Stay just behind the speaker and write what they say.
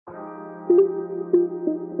Hi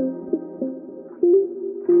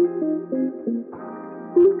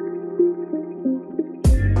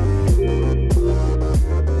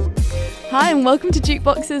and welcome to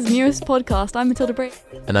DukeBox's newest podcast. I'm Matilda Braje.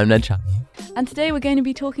 And I'm Ned Chapman. And today we're going to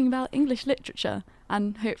be talking about English literature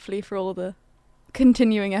and hopefully for all the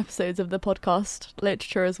continuing episodes of the podcast,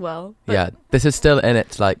 literature as well. But yeah, this is still in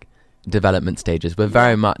its development stages. We're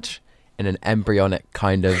very much in an embryonic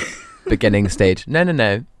kind of beginning stage.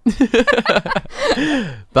 No.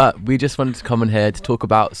 But we just wanted to come on here to talk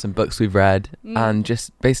about some books we've read and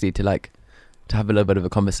just basically to have a little bit of a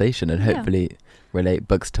conversation and hopefully relate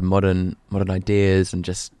books to modern ideas and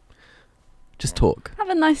just talk. Have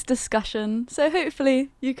a nice discussion. So hopefully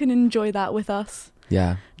you can enjoy that with us.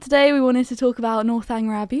 Yeah. Today we wanted to talk about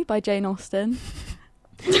Northanger Abbey by Jane Austen.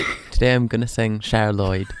 Today I'm going to sing Cher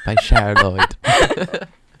Lloyd by Cher Lloyd.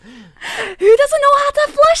 Who doesn't know how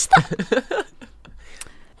to flush that?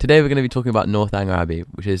 Today we're going to be talking about Northanger Abbey,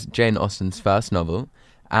 which is Jane Austen's first novel.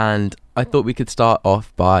 And I thought we could start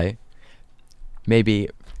off by maybe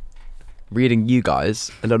reading you guys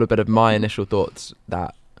a little bit of my initial thoughts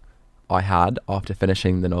that I had after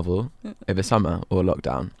finishing the novel over summer or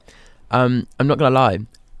lockdown. I'm not gonna lie,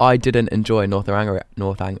 I didn't enjoy Northanger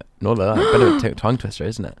tongue twister,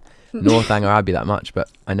 isn't it? Northanger Abbey that much, but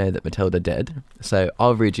I know that Matilda did. So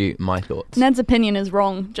I'll read you my thoughts. Ned's opinion is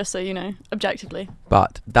wrong, just so you know, objectively.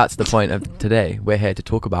 But that's the point of today. We're here to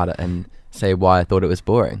talk about it and say why I thought it was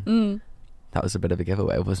boring. That was a bit of a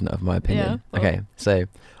giveaway, wasn't it, of my opinion? Yeah. Okay, so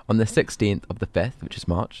on the 16th of the 5th, which is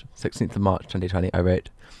March, 16th of March 2020, I wrote,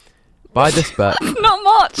 by this book... Not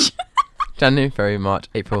March! January, February, March,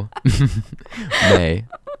 April, May.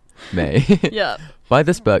 Yeah. By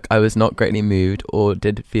this book, I was not greatly moved or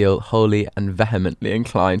did feel wholly and vehemently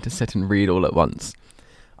inclined to sit and read all at once.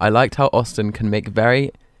 I liked how Austen can make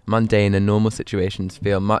very mundane and normal situations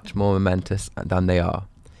feel much more momentous than they are.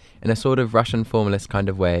 In a sort of Russian Formalist kind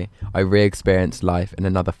of way, I re-experienced life in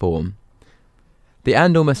another form. The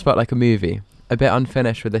end almost felt like a movie, a bit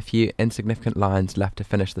unfinished with a few insignificant lines left to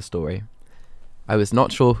finish the story. I was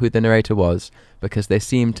not sure who the narrator was, because they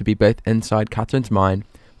seemed to be both inside Catherine's mind,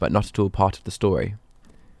 but not at all part of the story.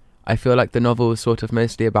 I feel like the novel was sort of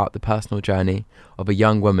mostly about the personal journey of a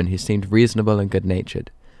young woman who seemed reasonable and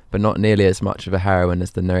good-natured, but not nearly as much of a heroine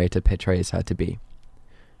as the narrator portrays her to be.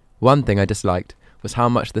 One thing I disliked was how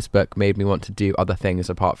much this book made me want to do other things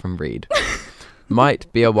apart from read.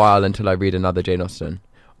 Might be a while until I read another Jane Austen.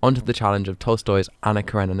 On to the challenge of Tolstoy's Anna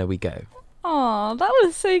Karenina we go. Aw, that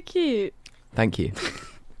was so cute. Thank you.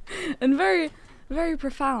 And very, very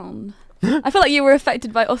profound. I feel like you were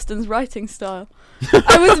affected by Austen's writing style.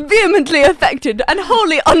 I was vehemently affected and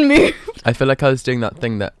wholly unmoved. I feel like I was doing that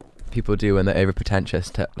thing that people do when they're over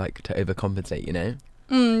pretentious to overcompensate, you know?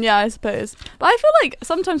 Yeah, I suppose. But I feel like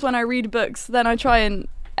sometimes when I read books, then I try and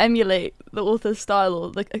emulate the author's style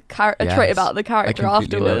or a trait about the character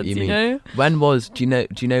afterwards, you know? Do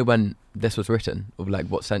you know when this was written? Or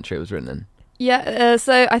what century it was written in? Yeah,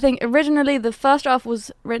 so I think originally the first draft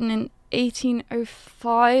was written in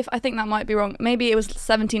 1805. I think that might be wrong. Maybe it was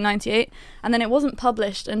 1798. And then it wasn't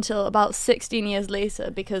published until about 16 years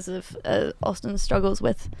later because of Austen's struggles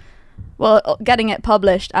with, getting it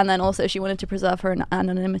published. And then also she wanted to preserve her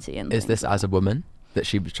anonymity. Is this as a woman that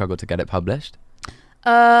she struggled to get it published?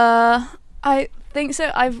 I think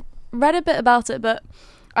so. I've read a bit about it, but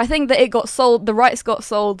I think that it got sold, the rights got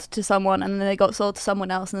sold to someone and then they got sold to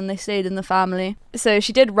someone else and then they stayed in the family. So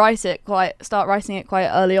she did start writing it quite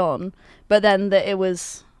early on, but then that it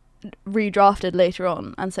was redrafted later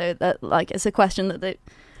on. And so that it's a question that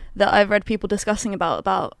I've read people discussing about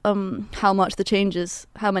how many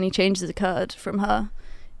changes occurred from her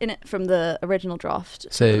in it from the original draft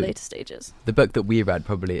to the later stages. The book that we read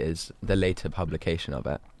probably is the later publication of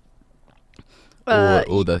it.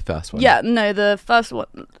 Or the first one? Yeah, no, the first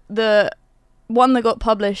one. The one that got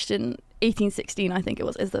published in 1816, I think it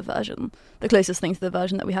was, is the closest thing to the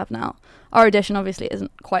version that we have now. Our edition obviously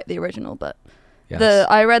isn't quite the original, but yes.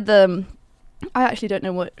 I actually don't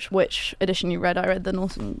know which edition you read. I read the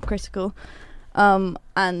Northern Critical. And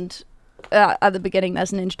at the beginning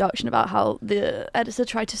there's an introduction about how the editor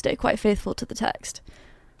tried to stay quite faithful to the text.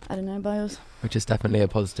 I don't know about yours. Which is definitely a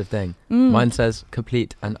positive thing. Mine says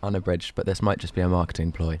complete and unabridged, but this might just be a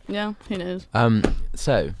marketing ploy. Yeah, who knows?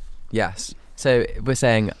 So, yes. So we're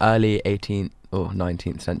saying early 18th or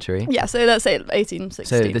 19th century. Yeah, so let's say 1816.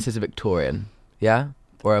 So this is a Victorian, yeah?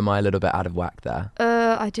 Or am I a little bit out of whack there?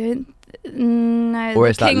 I don't know. Or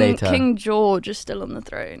is that later? King George is still on the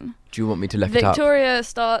throne. Do you want me to look it up? Victoria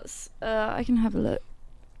starts... I can have a look.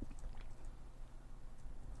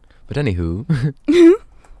 But anywho...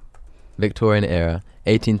 Victorian era,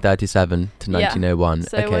 1837 to 1901.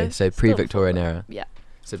 So Okay, we're so still pre-Victorian before that. era. Yeah.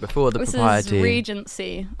 So before the This propriety, is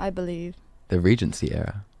Regency, I believe. the Regency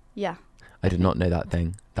era. Yeah. I did not know that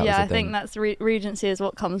thing. That was Yeah, a I thing. think that's Regency is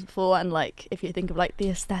what comes before, and like if you think of like the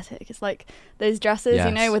aesthetic, it's like those dresses,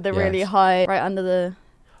 you know, Yes, with the really yes. high right under the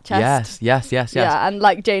chest. Yes. Yeah, and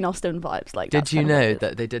like Jane Austen vibes. Like, Did that's you kind of what know it is.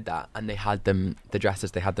 that they did that and they had them, the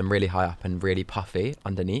dresses, they had them really high up and really puffy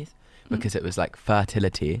underneath because it was like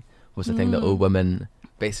fertility was the thing that all women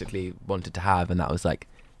basically wanted to have, and that was like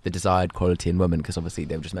the desired quality in women because obviously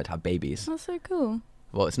they were just meant to have babies. That's so cool.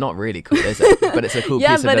 Well, it's not really cool, is it? But it's a cool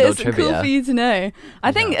Yeah, piece of but little it's trivia. cool for you to know. I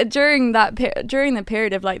Yeah. think during the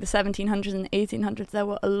period of like the 1700s and 1800s, there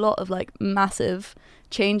were a lot of like massive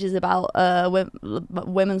changes about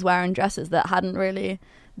women's wear and dresses that hadn't really,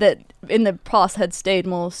 that in the past had stayed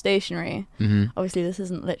more stationary. Obviously this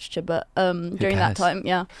isn't literature, but during that cares? time,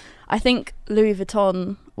 yeah, I think Louis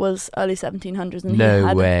Vuitton was early 1700s, and he No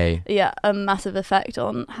had way. a massive effect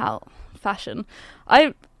on how fashion.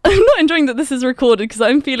 I'm not enjoying that this is recorded because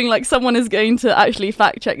I'm feeling like someone is going to actually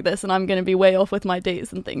fact check this and I'm going to be way off with my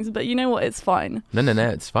dates and things, but you know what, it's fine. No,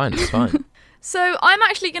 it's fine. It's fine. So I'm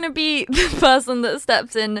actually going to be the person that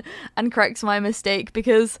steps in and corrects my mistake,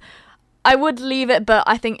 because I would leave it, but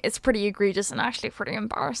I think it's pretty egregious and actually pretty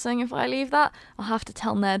embarrassing if I leave that. I'll have to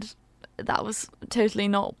tell Ned that was totally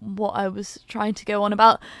not what I was trying to go on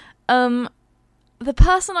about. The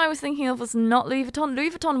person I was thinking of was not Louis Vuitton.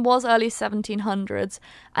 Louis Vuitton was early 1700s,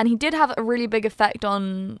 and he did have a really big effect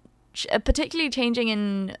on particularly changing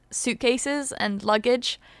in suitcases and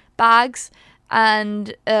luggage bags,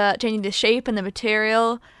 and changing the shape and the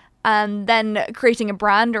material, and then creating a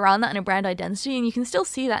brand around that and a brand identity. And you can still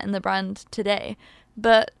see that in the brand today.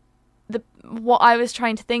 But what I was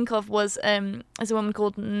trying to think of was as a woman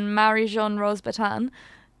called Marie-Jeanne Rose Bertin,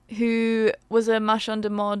 who was a marchand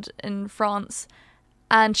de mode in France.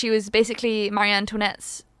 And she was basically Marie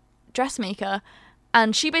Antoinette's dressmaker.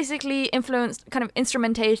 And she basically influenced, kind of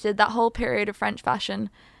instrumentated that whole period of French fashion,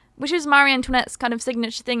 which is Marie Antoinette's kind of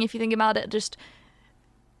signature thing, if you think about it, just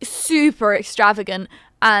super extravagant.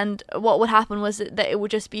 And what would happen was that it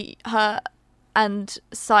would just be her and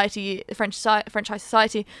society, French high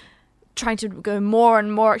society, trying to go more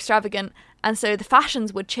and more extravagant. And so the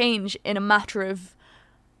fashions would change in a matter of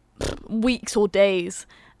weeks or days.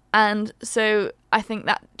 And so I think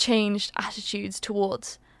that changed attitudes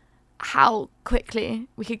towards how quickly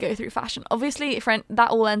we could go through fashion. Obviously, that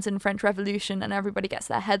all ends in French Revolution and everybody gets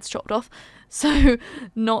their heads chopped off. So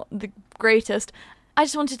not the greatest. I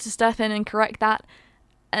just wanted to step in and correct that.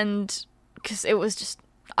 And because it was just,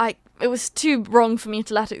 it was too wrong for me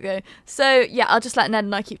to let it go. So yeah, I'll just let Ned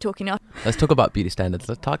and I keep talking now. Let's talk about beauty standards.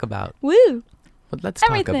 Let's talk about... Woo! Well, let's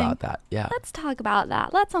Everything. talk about that. Yeah. Let's talk about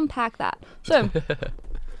that. Let's unpack that. So,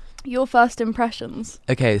 your first impressions.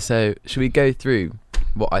 Okay, so should we go through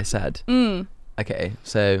what I said? Okay,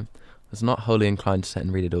 so I was not wholly inclined to sit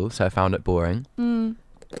and read it all, so I found it boring.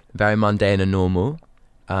 Very mundane and normal.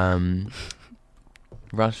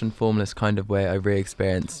 Russian formalist kind of way I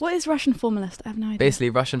re-experienced. What is Russian formalist? I have no idea. Basically,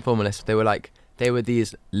 Russian formalists, they were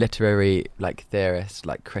these literary like theorists,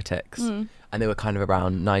 like critics, and they were kind of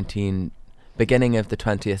around beginning of the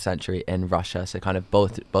 20th century in Russia, so kind of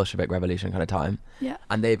Bolshevik Revolution kind of time. Yeah.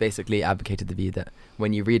 And they basically advocated the view that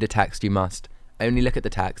when you read a text, you must only look at the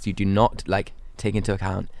text. You do not like take into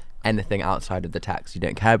account anything outside of the text. You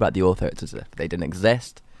don't care about the author. It's as if they didn't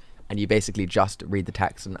exist, and you basically just read the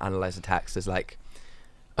text and analyze the text as like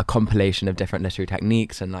a compilation of different literary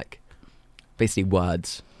techniques and like basically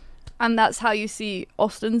words. And that's how you see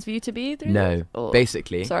Austen's view to be? No,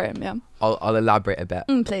 basically. Sorry, yeah. I'll elaborate a bit.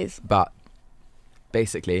 Please. But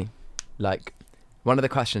basically, like, one of the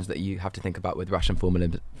questions that you have to think about with Russian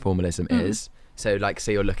formalism is, so like,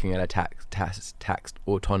 say you're looking at a text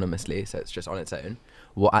autonomously, so it's just on its own,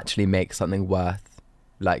 what actually makes something worth,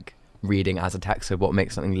 like, reading as a text, so what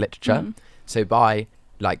makes something literature. So by,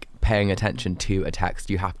 like, paying attention to a text,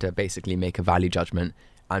 you have to basically make a value judgment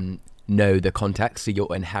and know the context, so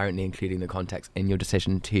you're inherently including the context in your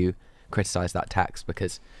decision to criticize that text,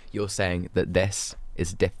 because you're saying that this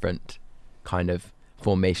is different kind of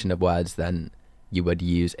formation of words than you would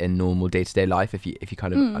use in normal day-to-day life, if you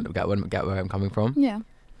kind of get where I'm coming from. Yeah.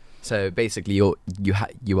 So basically you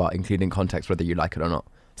are including context whether you like it or not.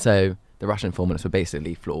 So the Russian formalists were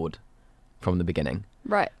basically flawed from the beginning.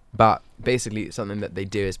 Right. But basically something that they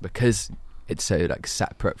do is, because it's so like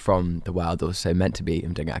separate from the world, or so meant to be,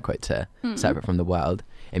 I'm doing air quotes here, separate from the world,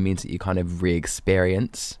 it means that you kind of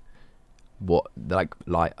re-experience what like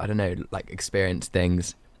I don't know, like experience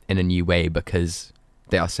things in a new way because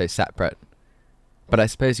they are so separate. But I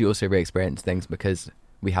suppose you also re-experience things because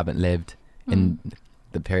we haven't lived in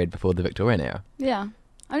the period before the Victorian era. Yeah.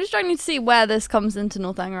 I'm just trying to see where this comes into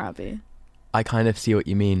Northanger Abbey. I kind of see what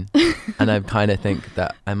you mean. And I kind of think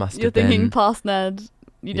that I must You're have been... thinking past Ned.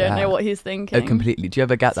 You don't know what he's thinking. Oh, completely. Do you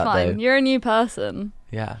ever get It's that, fine. though? You're a new person.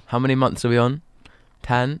 Yeah. How many months are we on?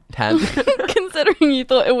 10? Considering you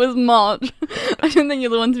thought it was March, I don't think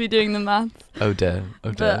you're the one to be doing the maths. Oh, dear.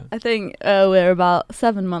 Oh, dear. But I think we're about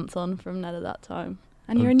 7 months on from Ned at that time.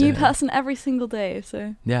 And you're a new person every single day,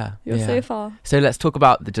 so yeah, you're so far. So let's talk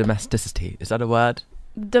about the domesticity. Is that a word?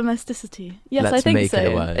 Domesticity. Yes, Let's I think make so.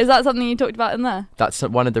 it a word. Is that something you talked about in there? That's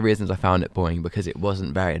one of the reasons I found it boring, because it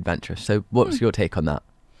wasn't very adventurous. So what's your take on that?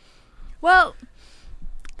 Well,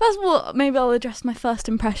 first of all, maybe I'll address my first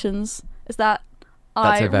impressions. Is that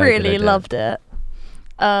I really loved it.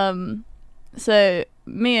 So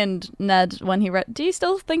me and Ned, when he read... Do you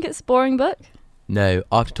still think it's a boring book? No,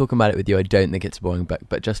 after talking about it with you, I don't think it's a boring book,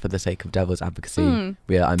 but just for the sake of devil's advocacy,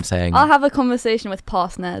 I'm saying... I'll have a conversation with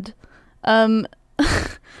past Ned.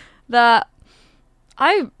 That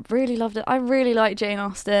I really loved it. I really like Jane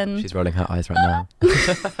Austen. She's rolling her eyes right now.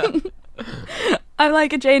 I'm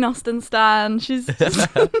like a Jane Austen stan. She's just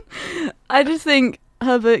I just think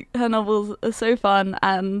her novels are so fun,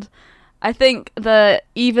 and I think that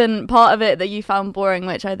even part of it that you found boring,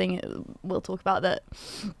 which I think we'll talk about, that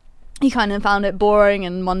you kind of found it boring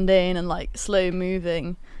and mundane and like slow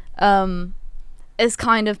moving, is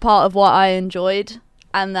kind of part of what I enjoyed,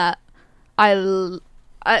 and that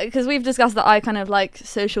because we've discussed that I kind of like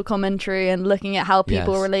social commentary and looking at how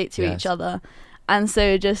people relate to each other, and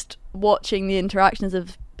so just watching the interactions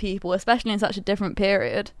of people, especially in such a different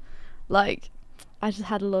period, like I just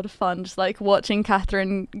had a lot of fun just like watching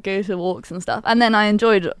Catherine go to walks and stuff, and then I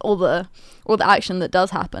enjoyed all the action that does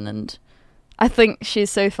happen, and I think she's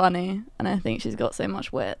so funny, and I think she's got so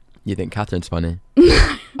much wit. You think Catherine's funny?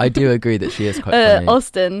 I do agree that she is quite funny.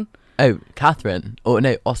 Austen. Oh, Catherine. Oh,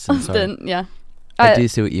 no, Austen, Austen, sorry. yeah. I do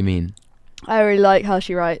see what you mean. I really like how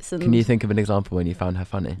she writes. And can you think of an example when you found her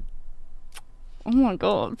funny? Oh my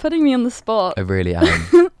god, putting me on the spot. I really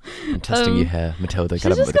am. I'm testing you here, Matilda.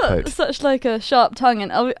 Get up with a quote. She's just got such like a sharp tongue,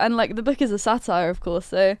 and like the book is a satire, of course.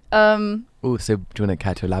 So. Oh, so do you want to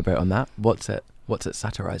care to elaborate on that? What's it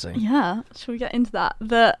satirizing? Yeah, shall we get into that?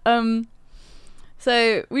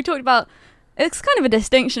 So we talked about. It's kind of a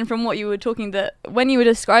distinction from what you were talking, that when you were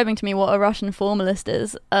describing to me what a Russian formalist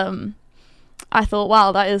is, I thought,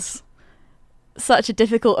 wow, that is such a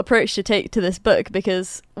difficult approach to take to this book,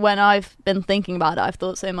 because when I've been thinking about it, I've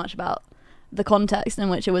thought so much about the context in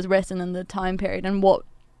which it was written and the time period and what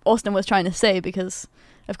Austen was trying to say, because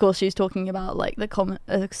of course she's talking about like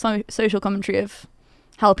the social commentary of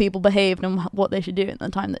how people behaved and what they should do in the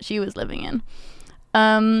time that she was living in.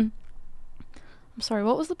 I'm sorry,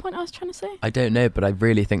 what was the point I was trying to say? I don't know, but I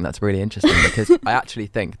really think that's really interesting, because I actually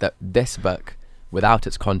think that this book, without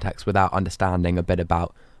its context, without understanding a bit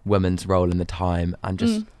about women's role in the time and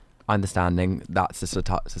just understanding that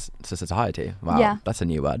society, wow, that's a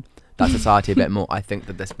new word, that society a bit more, I think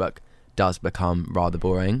that this book does become rather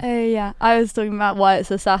boring. Oh yeah, I was talking about why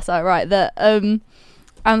it's a satire, right? That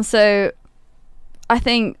and so I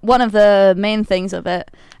think one of the main things of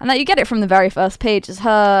it, and that you get it from the very first page, is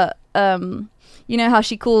her you know how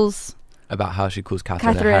she calls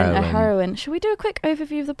Catherine a heroine. Should we do a quick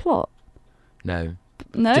overview of the plot? No,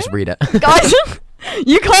 just read it. Guys,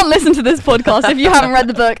 you can't listen to this podcast if you haven't read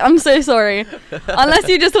the book. I'm so sorry, unless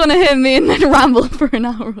you just want to hear me and then ramble for an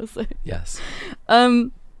hour or so. Yes.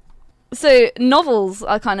 So novels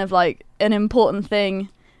are kind of like an important thing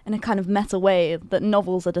in a kind of meta way, that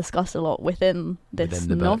novels are discussed a lot within this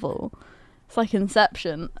novel. It's like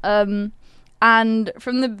Inception. And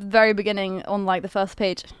from the very beginning, on like the first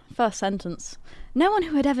sentence, no one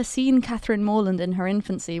who had ever seen Catherine Morland in her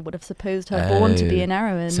infancy would have supposed her born to be an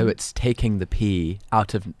heroine. So it's taking the P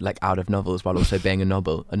out of novels while also being a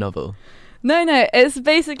novel. No, it's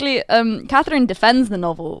basically Catherine defends the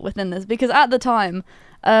novel within this, because at the time,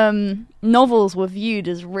 novels were viewed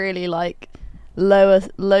as really like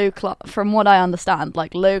low class, from what I understand,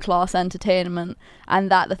 like low class entertainment,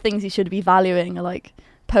 and that the things you should be valuing are like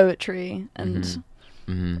poetry and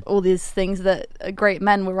all these things that great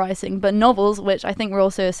men were writing, but novels, which I think were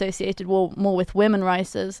also associated more with women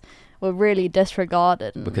writers, were really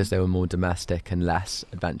disregarded because they were more domestic and less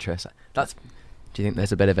adventurous. Do you think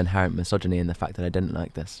there's a bit of inherent misogyny in the fact that I didn't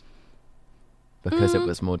like this because it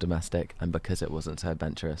was more domestic and because it wasn't so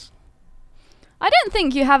adventurous? I don't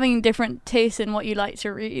think you having different tastes in what you like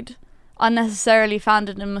to read unnecessarily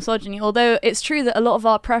founded in misogyny, although it's true that a lot of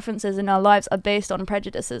our preferences in our lives are based on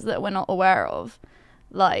prejudices that we're not aware of.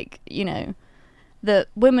 Like, you know, that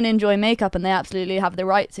women enjoy makeup and they absolutely have the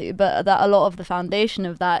right to, but that a lot of the foundation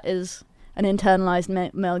of that is an internalized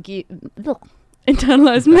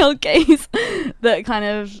internalized male gaze that kind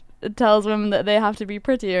of tells women that they have to be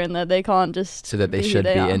prettier and that they can't just so that they be should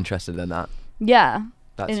who be they are. interested in that. Yeah,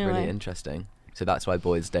 That's in a really way. interesting. So that's why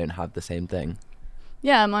boys don't have the same thing.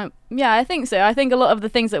 Yeah, I think so. I think a lot of the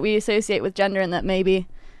things that we associate with gender and that maybe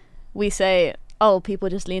we say, oh, people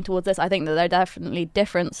just lean towards this, I think that there are definitely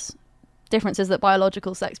differences that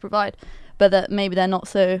biological sex provide, but that maybe they're not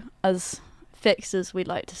so as fixed as we'd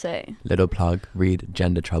like to say. Little plug, read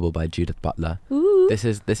Gender Trouble by Judith Butler. Ooh. This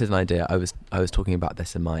is an idea. I was talking about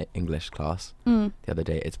this in my English class the other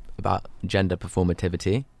day. It's about gender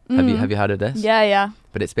performativity. Have you heard of this? Yeah.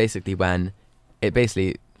 But it's basically when it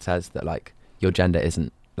basically says that like your gender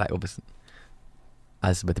isn't like, obviously,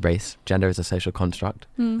 as with race, gender is a social construct,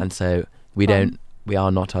 and so we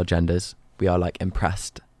are not our genders. We are like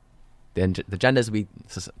impressed. The genders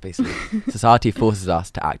basically society forces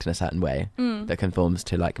us to act in a certain way that conforms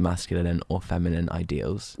to like masculine or feminine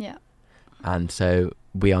ideals. Yeah. And so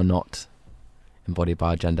we are not embodied by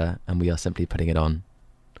our gender, and we are simply putting it on,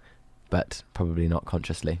 but probably not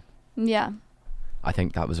consciously. Yeah. I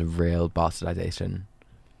think that was a real bastardization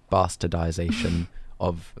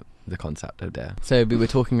of the concept of dare. So we were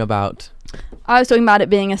talking about... I was talking about it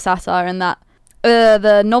being a satire, and that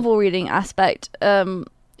the novel reading aspect,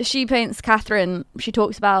 she paints Catherine, she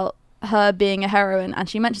talks about her being a heroine, and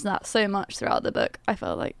she mentions that so much throughout the book. I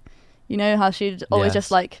felt like, you know, how she'd always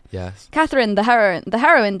just like, Catherine, the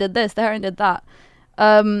heroine did this, the heroine did that.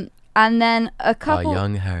 And then a couple... Our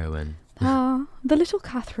young heroine. The little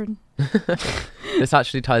Catherine. This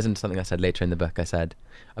actually ties into something I said later in the book. I said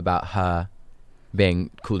about her being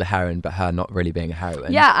called a heroine, but her not really being a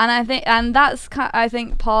heroine. Yeah, and that's part of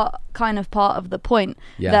the point.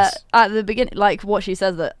 Yes. That at the beginning, like what she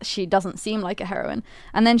says, that she doesn't seem like a heroine,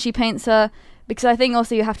 and then she paints her, because I think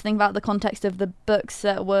also you have to think about the context of the books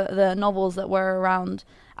that were the novels that were around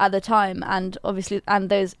at the time, and obviously, and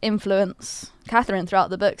those influence Catherine throughout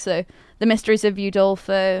the book. So The Mysteries of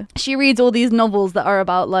Udolpho, she reads all these novels that are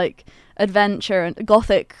about like adventure and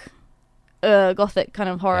gothic kind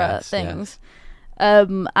of horror things.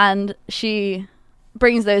 And she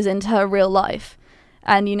brings those into her real life,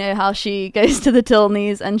 and you know how she goes to the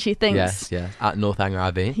Tilneys and she thinks at Northanger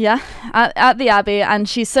Abbey, at the Abbey, and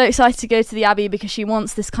she's so excited to go to the Abbey because she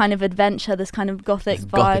wants this kind of adventure, this kind of gothic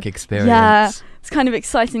experience, it's kind of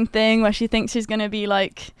exciting thing where she thinks she's going to be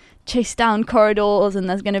like chased down corridors, and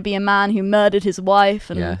there's going to be a man who murdered his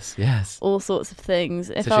wife, and all sorts of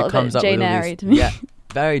things. It felt a bit Jane Eyre to me. Yeah,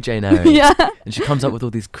 very Jane Eyre. Yeah. And she comes up with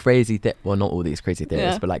all these crazy well, not all these crazy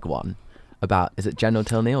theories, but like one about, is it General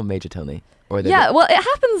Tilney or Major Tilney? Or well, it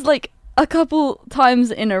happens like a couple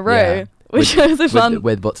times in a row, which was fun.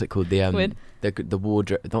 With what's it called? The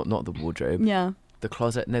wardrobe, not the wardrobe. Yeah. The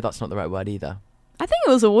closet. No, that's not the right word either. I think it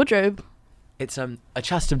was a wardrobe. It's a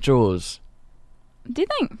chest of drawers. Do you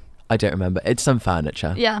think? I don't remember. It's some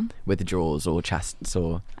furniture. Yeah. With drawers or chests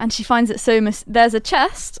or... And she finds it so... there's a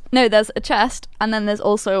chest, and then there's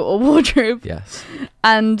also a wardrobe. Yes.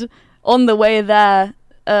 And on the way there,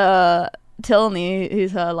 Tilney,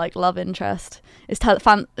 who's her like love interest,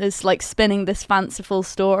 is like spinning this fanciful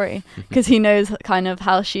story because he knows kind of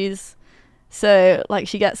how she's... So, like,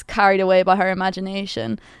 she gets carried away by her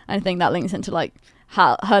imagination. And I think that links into, like,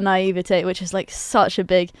 her naivete, which is, like, such a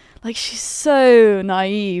big... Like, she's so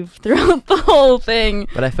naive throughout the whole thing.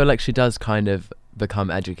 But I feel like she does kind of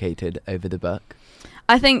become educated over the book.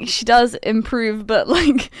 I think she does improve, but,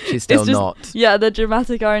 like... She's still not. Yeah, the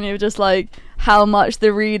dramatic irony of just, like, how much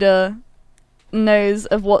the reader knows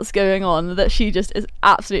of what's going on that she just is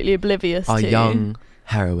absolutely oblivious to. Our young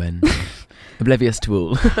heroine. Oblivious to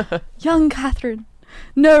all. Young Catherine,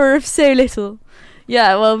 knower of so little.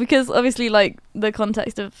 Yeah, well, because obviously, like, the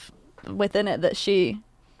context of within it that she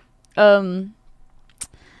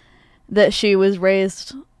was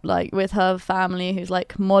raised like with her family, who's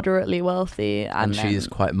like moderately wealthy, and she's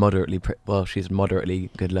quite moderately she's moderately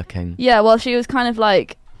good looking. Yeah, well, she was kind of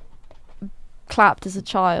like clapped as a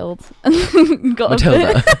child and got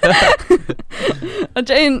Matilda.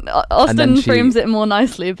 Jane Austen frames it more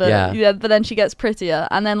nicely, but but then she gets prettier,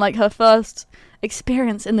 and then like her first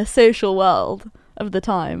experience in the social world of the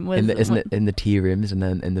time was in the tea rooms and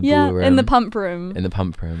then in the ballroom, in the pump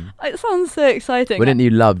room. It sounds so exciting. Wouldn't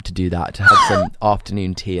you love to do that, to have some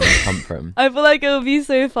afternoon tea in the pump room? I feel like it would be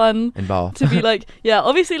so fun in Bath to be like,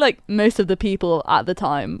 obviously like most of the people at the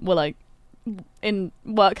time were like in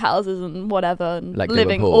workhouses and whatever, and like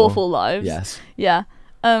living awful lives. Yes. Yeah.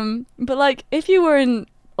 But like if you were in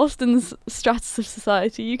Austen's stratus of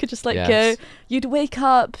society, you could just like go, you'd wake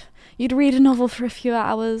up, you'd read a novel for a few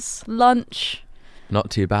hours, lunch, Not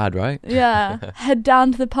too bad, right? Yeah. Head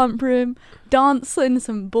down to the pump room, dance in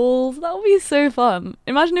some balls. That would be so fun.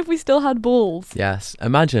 Imagine if we still had balls. Yes,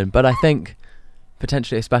 imagine. But I think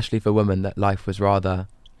potentially, especially for women, that life was rather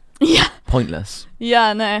pointless.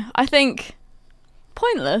 Yeah, no. I think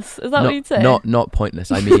pointless. Is that what you'd say? Not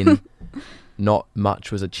pointless. I mean, not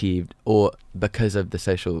much was achieved, or because of the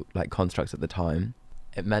social like constructs at the time,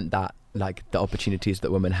 it meant that like the opportunities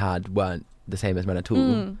that women had weren't the same as men at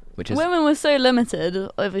all. Which is, women were so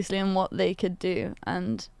limited, obviously, in what they could do,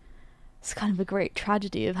 and it's kind of a great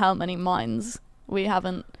tragedy of how many minds we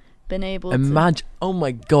haven't been able to. Oh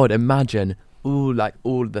my god, imagine all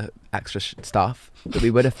the extra stuff that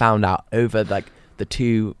we would have found out over like the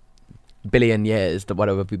 2 billion years that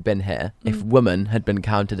whatever we've been here if women had been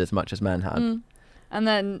counted as much as men had. And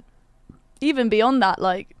then even beyond that,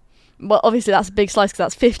 like, well, obviously that's a big slice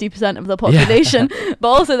because that's 50% of the population, but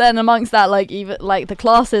also then amongst that, like, even like the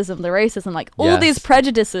classism, the racism, like all these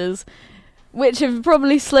prejudices which have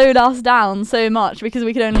probably slowed us down so much because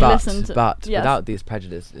we could only listen to... But without these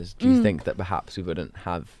prejudices, do you think that perhaps we wouldn't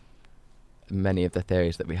have many of the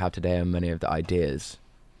theories that we have today and many of the ideas?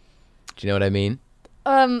 Do you know what I mean?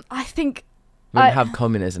 I think... We wouldn't have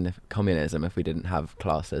communism if we didn't have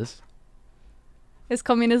classes. Is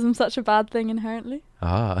communism such a bad thing inherently?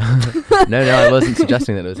 No, I wasn't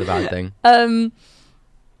suggesting that it was a bad thing.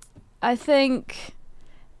 I think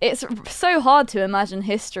it's so hard to imagine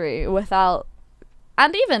history without,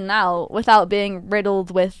 and even now, without being riddled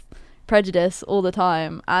with prejudice all the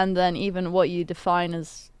time, and then even what you define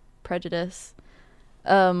as prejudice.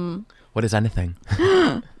 What is anything?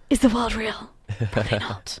 Is the world real? Probably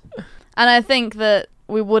not. And I think that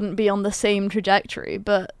we wouldn't be on the same trajectory,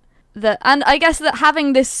 but and I guess that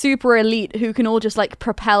having this super elite who can all just like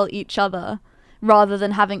propel each other rather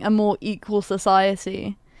than having a more equal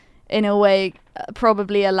society in a way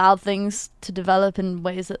probably allowed things to develop in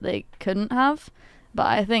ways that they couldn't have. But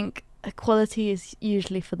I think equality is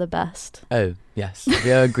usually for the best. Oh, yes.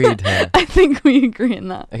 We are agreed here. I think we agree in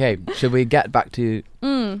that. Okay, should we get back to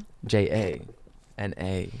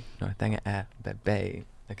J-A-N-A, Northanger Abbey.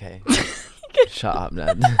 Okay. Shut up,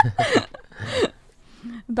 Ned.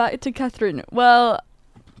 Back to Catherine. Well,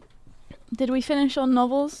 did we finish on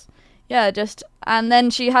novels? Yeah, and then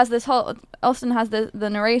she has this whole, Austen has the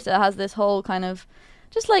narrator has this whole kind of,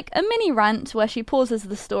 just like a mini rant where she pauses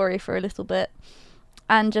the story for a little bit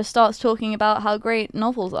and just starts talking about how great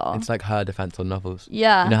novels are. It's like her defense on novels.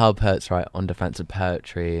 Yeah. You know how poets write on defense of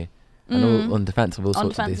poetry and all, on defense of all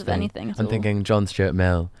sorts of these things. Anything I'm thinking John Stuart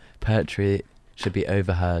Mill, poetry should be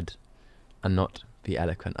overheard and not be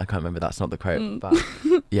eloquent. I can't remember, that's not the quote, but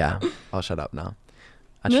yeah, I'll shut up now.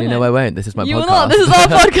 Actually, no, I won't. This is my podcast. You will not. This is our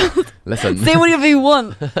podcast. Listen. Say whatever you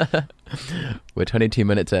want. We're 22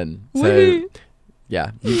 minutes in. So, woo-hoo.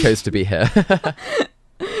 Yeah, you chose to be here.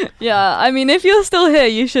 Yeah, I mean, if you're still here,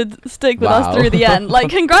 you should stick with us through the end. Like,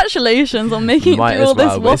 congratulations on making it through all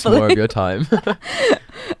this waffling. Waste more of your time.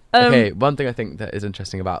 Okay, one thing I think that is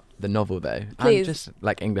interesting about the novel, though, and just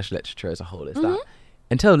like English literature as a whole, is that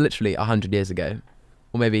until literally 100 years ago,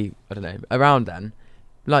 or maybe, I don't know, around then,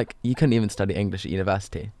 like, you couldn't even study English at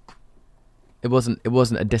university. It wasn't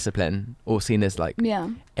a discipline or seen as like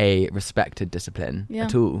a respected discipline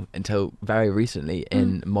at all until very recently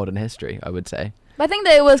in modern history, I would say. But I think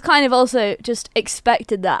that it was kind of also just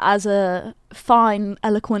expected that as a fine,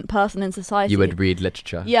 eloquent person in society, you would read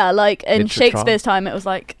literature. Yeah, like in Shakespeare's time, it was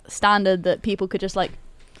like standard that people could just like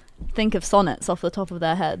think of sonnets off the top of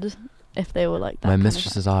their head if they were like that. My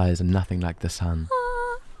mistress's eyes are nothing like the sun.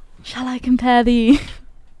 Shall I compare thee?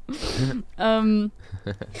 That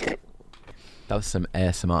was some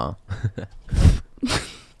ASMR.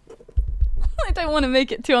 I don't want to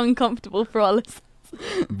make it too uncomfortable for our listeners.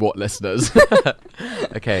 What listeners?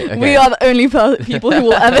 Okay. We are the only people who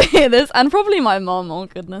will ever hear this, and probably my mom. Oh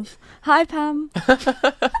goodness. Hi, Pam.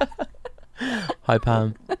 Hi,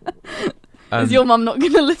 Pam. Is your mum not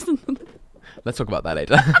going to listen to this? Let's talk about that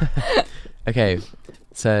later. Okay.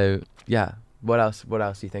 So yeah, what else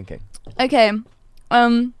are you thinking? Okay.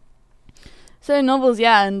 So novels,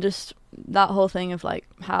 and just that whole thing of like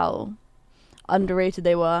how underrated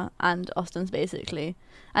they were, and Austen's basically,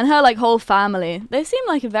 and her like whole family, they seem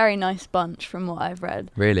like a very nice bunch from what I've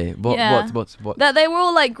read. Really? What? That they were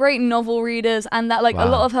all like great novel readers, and that like a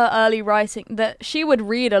lot of her early writing, that she would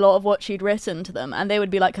read a lot of what she'd written to them, and they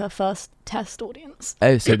would be like her first test audience.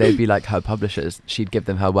 Oh, so they'd be like her publishers. She'd give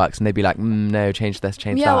them her works, and they'd be like, no, change this,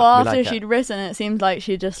 change that. Yeah, well, after she'd written, it seemed like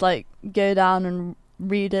she'd just like go down and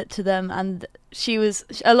read it to them, and she was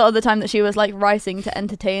a lot of the time that she was like writing to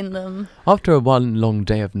entertain them. After one long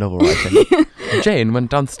day of novel writing, Jane went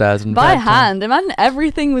downstairs and by read hand. Imagine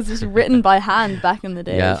everything was just written by hand back in the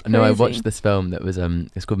day. Yeah, no, I watched this film that was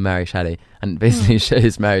it's called Mary Shelley, and basically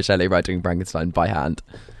shows Mary Shelley writing Frankenstein by hand.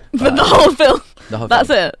 But the whole film. That's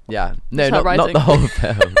film. it. Yeah, no, not the whole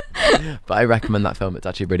film. But I recommend that film. It's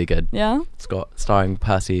actually really good. Yeah. It's got starring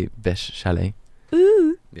Percy Bysshe Shelley.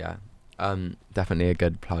 Ooh. Yeah. Definitely a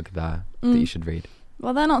good plug there that you should read.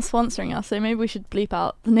 Well, they're not sponsoring us, so maybe we should bleep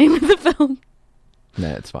out the name of the film. No,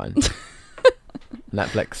 it's fine.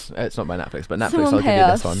 Netflix. It's not by Netflix, but Netflix. I'll give you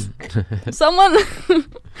this one.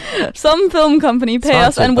 Some film company pay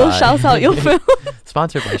us, and we'll shout out your film.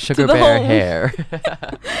 Sponsored by Sugar Bear Hair.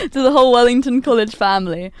 To the whole Wellington College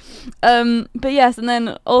family. But yes, and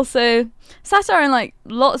then also satire in like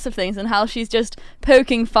lots of things, and how she's just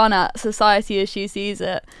poking fun at society as she sees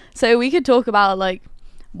it. So we could talk about like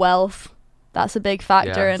wealth. That's a big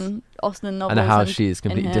factor in Austen novels. And how she's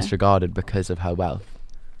completely disregarded because of her wealth.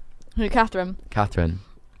 Who, Catherine? Catherine.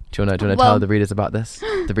 Do you want to tell the readers about this?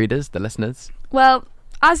 The readers, the listeners? Well,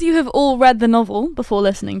 as you have all read the novel before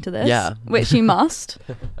listening to this, which you must,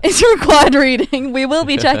 it's required reading. We will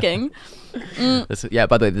be checking. By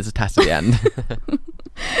the way, there's a test at the end.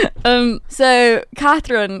 So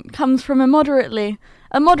Catherine comes from a moderate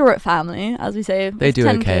family, as we say. They do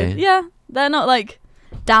okay. Yeah, they're not like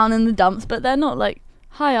down in the dumps, but they're not like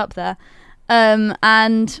high up there. And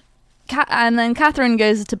then Catherine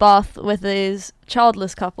goes to Bath with his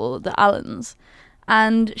childless couple, the Allens,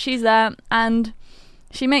 and she's there, and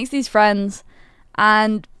she makes these friends,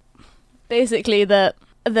 and basically the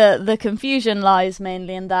confusion lies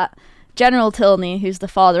mainly in that General Tilney, who's the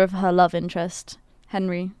father of her love interest,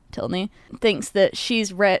 Henry Tilney, thinks that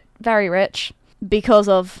she's very rich because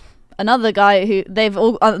of another guy who they're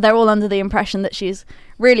all under the impression that she's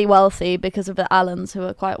really wealthy because of the Allens, who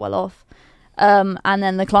are quite well off. And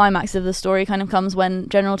then the climax of the story kind of comes when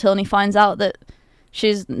General Tilney finds out that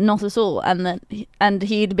she's not at all, and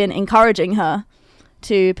he'd been encouraging her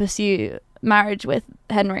to pursue marriage with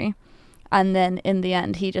Henry, and then in the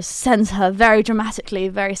end he just sends her very dramatically,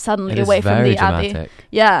 very suddenly away from the abbey.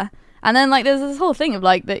 Yeah. And then like there's this whole thing of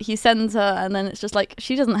like that he sends her, and then it's just like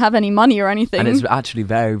she doesn't have any money or anything. And it's actually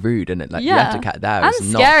very rude, and you have to cut there. And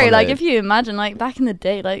scary. Like if you imagine like back in the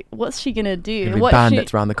day, like what's she gonna do? Every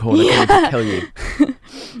bandit's around the corner coming to kill you.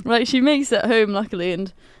 Like she makes it home luckily,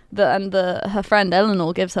 and her friend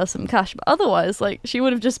Eleanor gives her some cash, but otherwise like she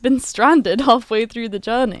would have just been stranded halfway through the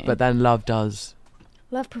journey. But then love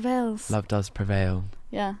prevails. Love does prevail.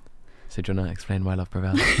 Yeah. So do you want to explain why love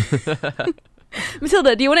prevails?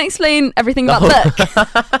 Matilda, do you want to explain everything about the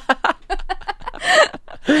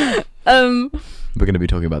book? We're going to be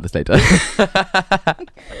talking about this later.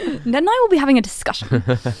 Ned and I will be having a discussion.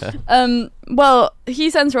 Well, he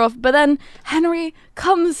sends her off, but then Henry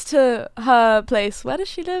comes to her place. Where does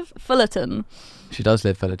she live? Fullerton. She does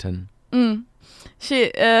live Fullerton.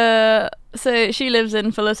 So she lives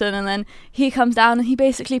in Fullerton, and then he comes down and he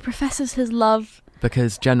basically professes his love.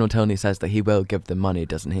 Because General Tilney says that he will give them money,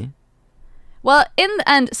 doesn't he? Well, in the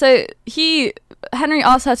end, so Henry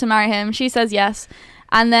asks her to marry him. She says yes,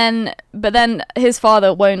 but then his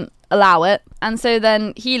father won't allow it, and so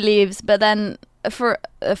then he leaves. But then for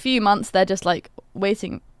a few months, they're just like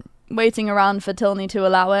waiting around for Tilney to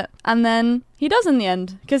allow it, and then he does in the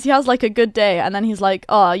end because he has like a good day, and then he's like,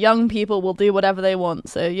 "Oh, young people will do whatever they want,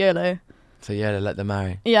 so YOLO." So YOLO, let them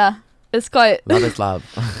marry. Yeah. It's quite... Love is love.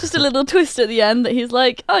 Just a little twist at the end that he's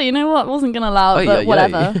like, oh, you know what? Wasn't going to allow it, but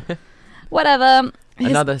whatever. Whatever.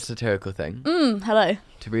 Another satirical thing. Hello.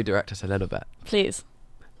 To redirect us a little bit. Please.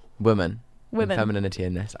 Women. Femininity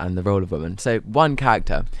in this and the role of women. So one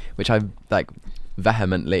character, which I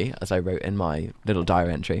vehemently, as I wrote in my little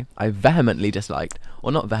diary entry, I vehemently disliked,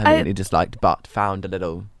 or not vehemently disliked, but found a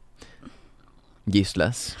little...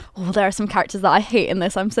 useless. Oh, there are some characters that I hate in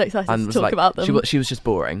this. I'm so excited to talk about them. She was just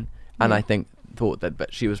boring, and I thought that,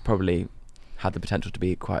 but she was probably had the potential to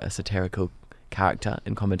be quite a satirical character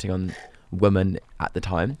in commenting on women at the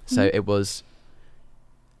time. So it was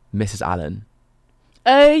Mrs. Allen.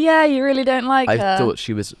 Oh yeah, you really don't like her. I thought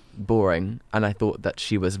she was boring, and I thought that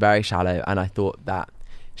she was very shallow, and I thought that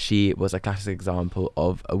she was a classic example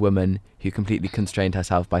of a woman who completely constrained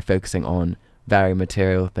herself by focusing on very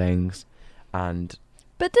material things.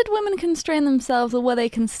 But did women constrain themselves, or were they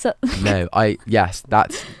No, yes,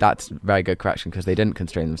 that's very good correction, because they didn't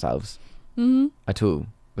constrain themselves at all,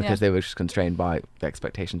 because they were just constrained by the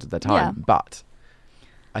expectations of their time. Yeah. But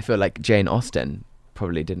I feel like Jane Austen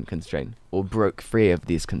probably didn't constrain or broke free of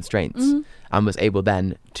these constraints and was able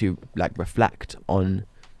then to reflect on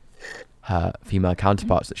her female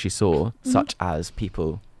counterparts that she saw, such as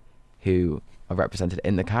people who are represented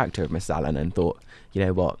in the character of Mrs. Allen, and thought, you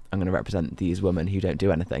know what, I'm going to represent these women who don't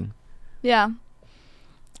do anything. Yeah.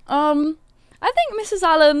 I think Mrs.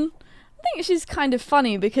 Allen, I think she's kind of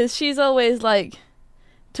funny because she's always like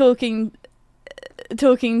talking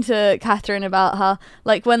to Catherine about how,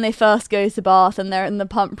 like, when they first go to Bath and they're in the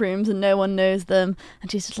pump rooms and no one knows them,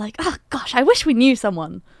 and she's just like, oh gosh, I wish we knew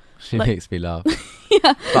someone. She like, makes me laugh.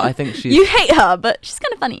 Yeah. But I think she's... You hate her, but she's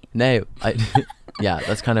kind of funny. No, yeah,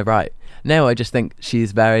 that's kind of right. No, I just think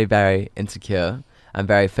she's very, very insecure and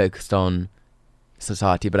very focused on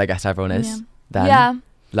society, but I guess everyone is then. Yeah.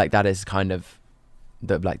 Like, that is kind of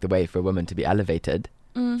the way for a woman to be elevated.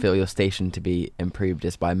 Feel your station to be improved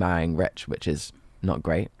is by marrying rich, which is not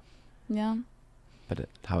great. Yeah. But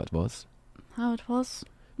how it was. How it was.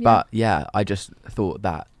 Yeah. But yeah, I just thought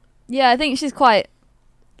that. Yeah, I think she's quite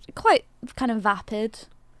kind of vapid.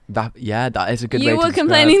 Yeah, that is a good way to You were describe.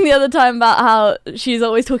 complaining the other time about how she's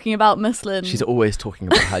always talking about muslin. She's always talking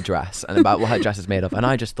about her dress and about what her dress is made of. And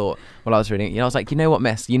I just thought, while I was reading it, I was like, you know what,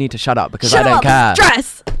 miss, you need to shut up because I don't care.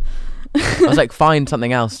 Dress! I was like, find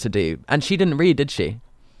something else to do. And she didn't read, did she?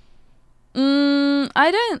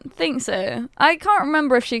 I don't think so. I can't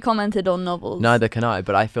remember if she commented on novels. Neither can I,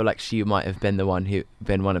 but I feel like she might have been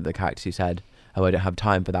one of the characters who said, oh, I don't have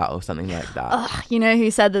time for that, or something like that. Ugh, you know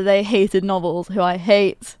who said that they hated novels, who I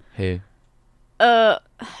hate? Who?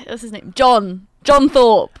 What's his name? John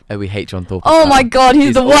Thorpe. Oh, we hate John Thorpe. Oh my god,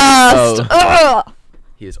 he's the worst. Ugh.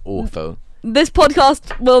 He is awful. This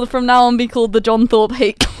podcast will from now on be called the John Thorpe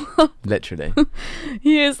Hate Club. Literally.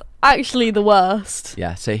 He is actually the worst.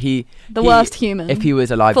 Yeah, so the worst human. If he was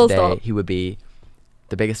alive Full today, stop. he would be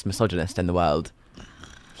the biggest misogynist in the world.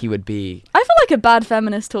 He would be... I feel like a bad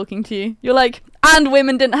feminist talking to you. You're like, and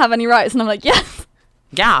women didn't have any rights, and I'm like, yes.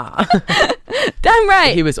 Yeah. Damn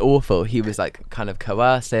right. He was awful. He was like kind of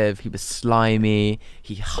coercive. He was slimy.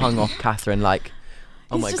 He hung off Catherine like...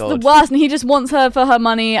 Oh He's my just god. the worst, and he just wants her for her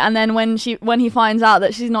money, and then when he finds out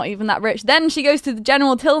that she's not even that rich, then she goes to the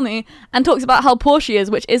General Tilney and talks about how poor she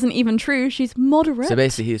is, which isn't even true. She's moderate. So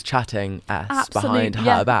basically he's chatting behind her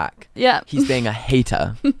yeah. back. Yeah. He's being a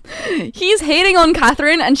hater. He's hating on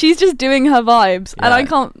Catherine, and she's just doing her vibes, and I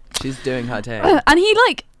can't... She's doing her thing. And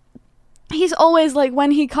he's always like, when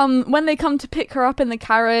they come to pick her up in the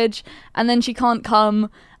carriage, and then she can't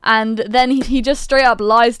come, and then he just straight up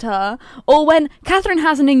lies to her. Or when Catherine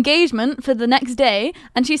has an engagement for the next day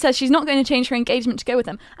and she says she's not going to change her engagement to go with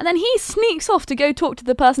him, and then he sneaks off to go talk to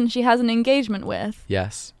the person she has an engagement with.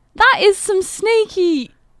 Yes. That is some snaky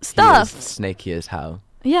stuff. He is snaky as hell.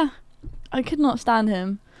 Yeah. I could not stand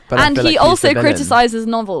him. But I and feel he like he's also the villain. criticises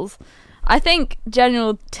novels. I think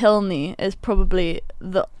General Tilney is probably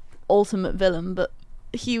the ultimate villain, but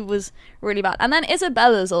he was really bad. And then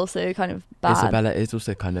Isabella's also kind of bad. Isabella is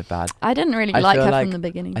also kind of bad. I didn't really I like feel her like- from the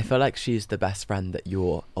beginning. I feel like she's the best friend that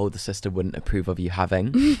your older sister wouldn't approve of you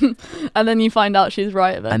having. And then you find out she's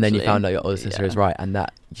right eventually. And then you found out your older sister Yeah. is right, and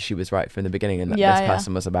that she was right from the beginning, and that Yeah, this yeah.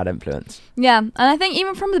 person was a bad influence. Yeah, and I think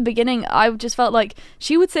even from the beginning, I just felt like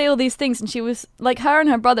she would say all these things, and she was like, her and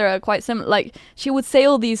her brother are quite similar. Like, she would say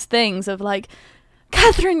all these things of like,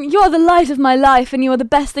 Catherine, you're the light of my life, and you are the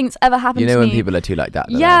best thing that's ever happened You to know me. when people are too like that,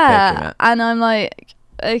 they're like faking Yeah, it. and I'm like,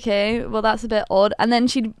 okay, well that's a bit odd. And then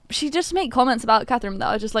she just make comments about Catherine that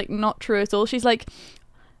are just like not true at all. She's like,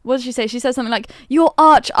 what did she say? She says something like, your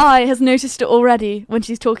arch eye has noticed it already, when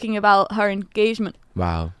she's talking about her engagement.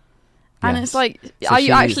 Wow. And Yes. it's like, So are you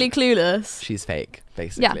she's- actually clueless? She's fake, Yeah,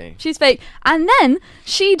 basically. she's fake. And then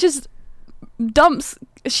she just dumps.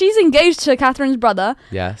 She's engaged to Catherine's brother.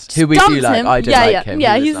 Yes. Who we do dumps like. him. I do yeah, like yeah, him.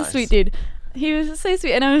 Yeah, He was he's nice. a sweet dude. He was so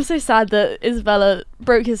sweet, and I was so sad that Isabella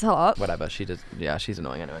broke his heart. Whatever. She does. Yeah, she's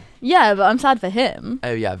annoying anyway. Yeah, but I'm sad for him.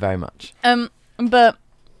 Oh yeah, very much. But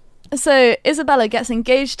so Isabella gets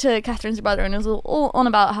engaged to Catherine's brother and is all on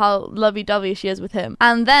about how lovey-dovey she is with him.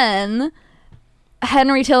 And then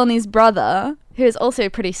Henry Tilney's brother, who is also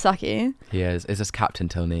pretty sucky. He is. Is this Captain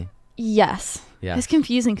Tilney? Yes. Yeah. It's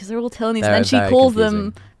confusing because they're all Tilneys, They're and then she very calls confusing.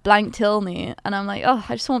 them blank Tilney, and I'm like, oh,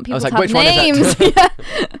 I just want people was to like, have which one is names. that?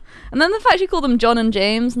 Yeah. And then the fact she called them John and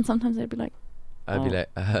James, and sometimes they'd be like, I'd be Oh.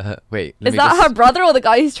 like, wait. let is me that just- her brother or the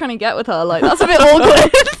guy who's trying to get with her? Like, that's a bit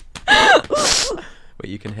awkward. Wait,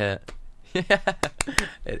 you can hear.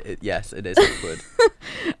 Yes, it is awkward.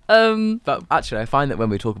 But actually, I find that when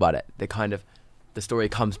we talk about it, the story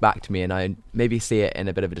comes back to me, and I maybe see it in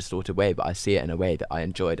a bit of a distorted way, but I see it in a way that I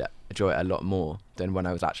enjoy it a lot more than when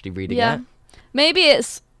I was actually reading Yeah. it. Maybe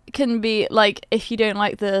it's can be like, if you don't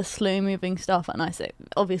like the slow moving stuff, and I say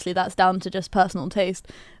obviously that's down to just personal taste,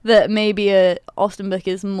 that maybe a Austen book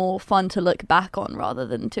is more fun to look back on rather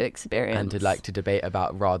than to experience, and to like to debate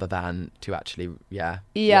about rather than to actually I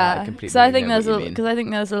completely so I think know there's what you mean. because I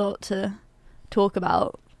think there's a lot to talk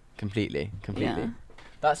about. Completely. Yeah.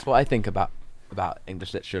 That's what I think about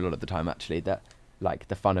English literature a lot of the time, actually, that like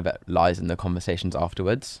the fun of it lies in the conversations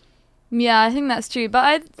afterwards. Yeah, I think that's true, but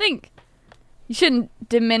I think you shouldn't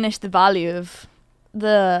diminish the value of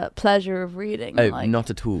the pleasure of reading. Oh, like, not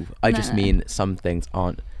at all. I just mean some things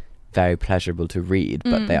aren't very pleasurable to read,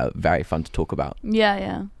 but they are very fun to talk about.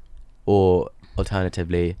 Yeah. Or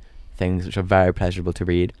alternatively, things which are very pleasurable to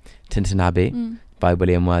read. Tintin Abbey by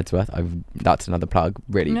William Wordsworth. That's another plug,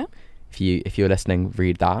 really. Yeah. If you're listening,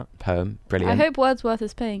 read that poem. Brilliant. I hope Wordsworth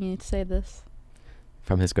is paying you to say this.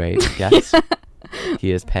 From his grade, yes.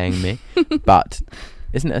 He is paying me. But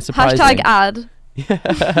isn't it surprising? #ad.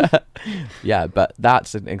 Yeah, but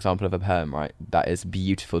that's an example of a poem, right? That is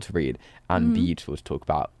beautiful to read and beautiful to talk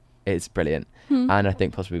about. It's brilliant. And I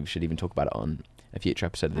think possibly we should even talk about it on a future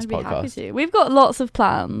episode of this I'd be podcast. happy to. We've got lots of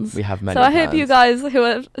plans. We have many So I plans. hope you guys who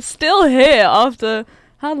are still here after,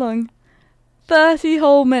 how long? 30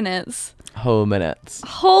 whole minutes. Whole minutes.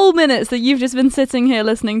 Whole minutes that you've just been sitting here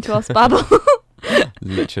listening to us babble.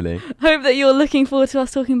 Literally. Hope that you're looking forward to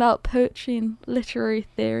us talking about poetry and literary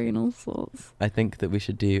theory and all sorts. I think that we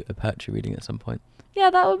should do a poetry reading at some point. Yeah,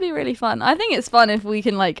 that would be really fun. I think it's fun if we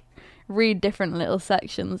can like read different little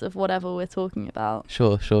sections of whatever we're talking about.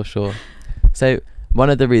 Sure. So one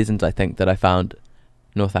of the reasons I think that I found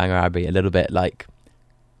Northanger Abbey a little bit like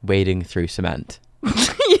wading through cement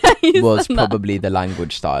was probably the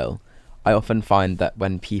language style. I often find that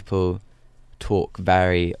when people talk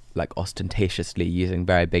very like ostentatiously using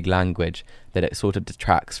very big language, that it sort of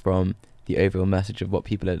detracts from the overall message of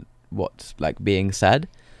what's like being said.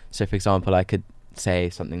 So for example, I could say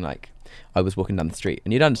something like, I was walking down the street,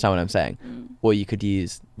 and you'd understand what I'm saying. Or you could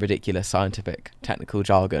use ridiculous scientific technical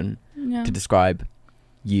jargon to describe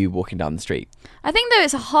you walking down the street. I think though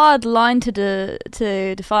it's a hard line to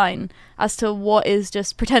define as to what is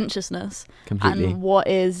just pretentiousness Completely. and what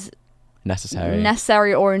is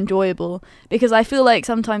necessary or enjoyable, because I feel like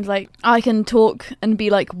sometimes like I can talk and be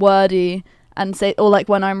like wordy and say, or like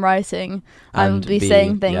when I'm writing I'll be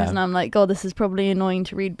saying things and I'm like, God, this is probably annoying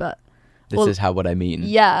to read, but this is what I mean.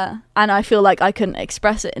 Yeah, and I feel like I can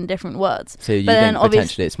express it in different words. So you think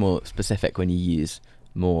potentially it's more specific when you use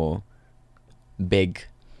more big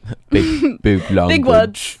language. Big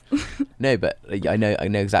words. No, but I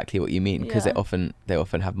know exactly what you mean, because they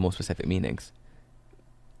often have more specific meanings.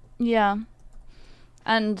 Yeah.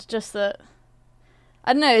 And just that,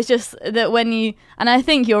 I don't know, it's just that when you, and I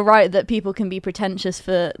think you're right that people can be pretentious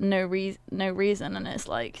for no reason, and it's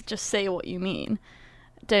like, just say what you mean.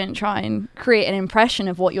 Don't try and create an impression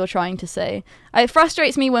of what you're trying to say. It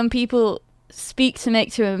frustrates me when people speak to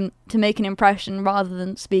make an impression rather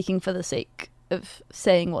than speaking for the sake of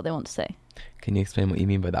saying what they want to say. Can you explain what you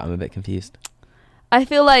mean by that? I'm a bit confused. I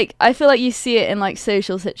feel like you see it in like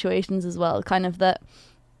social situations as well, kind of that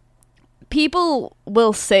people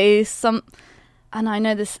will say and I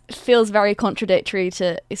know this feels very contradictory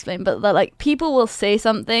to explain, but that like people will say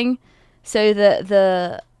something so that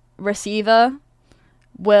the receiver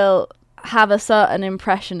will have a certain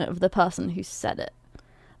impression of the person who said it.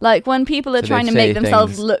 Like when people are trying to make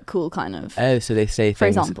themselves look cool, kind of. Oh, so they say things, for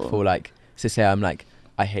example, for like, so say I'm like,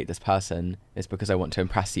 I hate this person, it's because I want to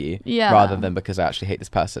impress you, yeah, rather than because I actually hate this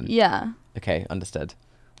person. Yeah. Okay, understood.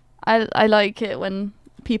 I like it when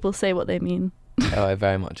people say what they mean. Oh, I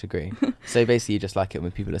very much agree. So basically you just like it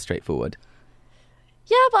when people are straightforward.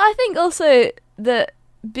 Yeah, but I think also that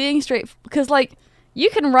being straight, because like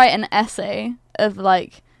you can write an essay of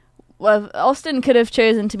like, well, Austen could have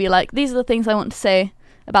chosen to be like, these are the things I want to say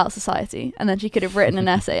about society, and then she could have written an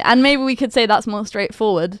essay, and maybe we could say that's more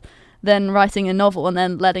straightforward than writing a novel and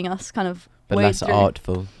then letting us kind of but wade less through.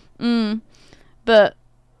 Artful. But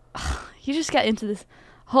you just get into this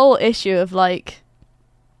whole issue of like,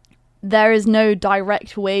 there is no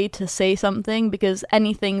direct way to say something, because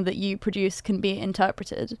anything that you produce can be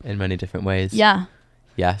interpreted in many different ways. Yeah.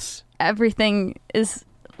 Yes. Everything is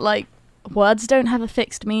like, words don't have a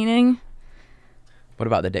fixed meaning. What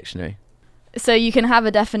about the dictionary? So you can have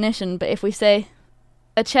a definition, but if we say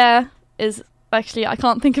a chair is, actually I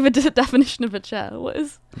can't think of a definition of a chair. What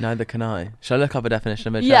is? Neither can I. Shall I look up a definition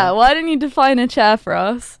of a chair? Yeah, why don't you define a chair for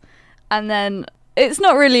us? And then it's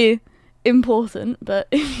not really important, but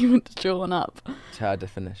if you want to draw one up. Chair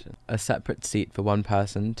definition: a separate seat for one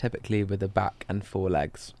person, typically with a back and four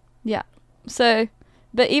legs. Yeah. So,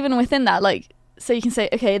 but even within that, like, so you can say,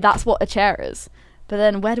 okay, that's what a chair is, But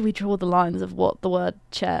then where do we draw the lines of what the word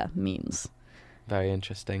chair means? Very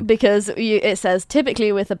interesting. Because it says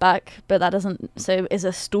typically with a back, but that doesn't. So is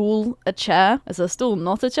a stool a chair? Is a stool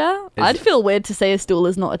not a chair? I'd feel weird to say a stool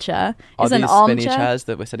is not a chair. Are Is these an spinny armchair? chairs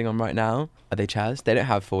that we're sitting on right now, are they chairs? They don't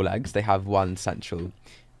have 4 legs. They have one central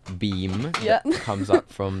beam that comes up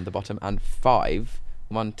from the bottom, and 5,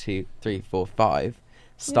 1, 2, 3, 4, 5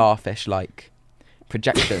 starfish-like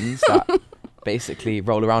projections that basically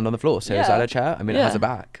roll around on the floor. So is that a chair? I mean, it has a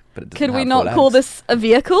back, but it doesn't Could we have not 4 call legs. this a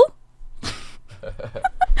vehicle?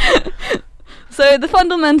 So the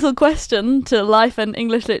fundamental question to life and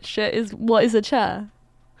English literature is, what is a chair?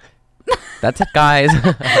 That's it, guys.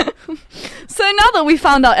 So now that we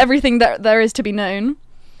found out everything that there is to be known,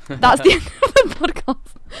 that's the end of the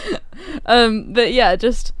podcast. But yeah,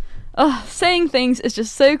 just saying things is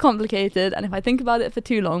just so complicated, and if I think about it for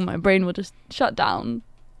too long, my brain will just shut down.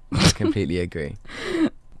 I completely agree.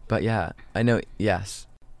 But yeah, I know. Yes,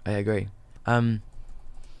 I agree.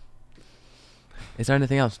 Is there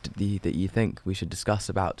anything else that you think we should discuss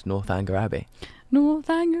about Northanger Abbey?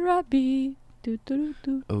 Northanger Abbey. Do, do,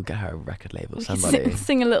 do, do. Oh, get her a record label, We can somebody.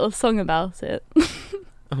 sing a little song about it.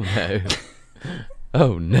 Oh no.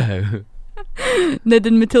 Oh no. Ned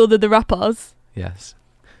and Matilda the rappers. Yes.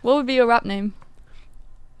 What would be your rap name?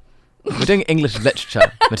 We're doing English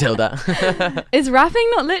literature, Matilda. Is rapping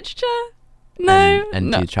not literature? No.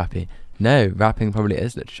 And no. too trappy. No, rapping probably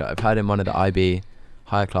is literature. I've heard in one of the IB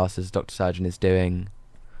higher classes, Dr. Surgeon is doing...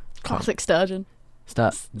 Classic Sturgeon.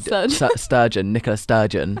 Sturgeon, Nicola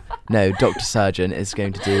Sturgeon. No, Dr. Surgeon is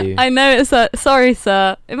going to do... I know it's sorry,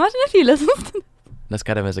 sir. Imagine if you listened to... Let's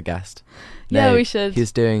get him as a guest. Yeah, No, we should.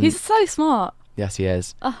 He's doing... He's so smart. Yes, he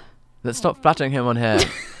is. Oh. Let's stop flattering him on here.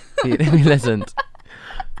 he listened.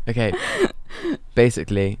 Okay.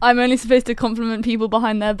 Basically... I'm only supposed to compliment people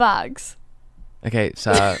behind their backs. Okay,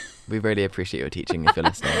 so we really appreciate your teaching if you're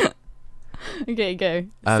listening. Okay, go.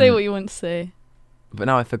 Say what you want to say. But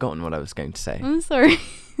now I've forgotten what I was going to say. I'm sorry.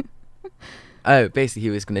 Oh, basically he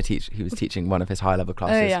was teaching one of his high level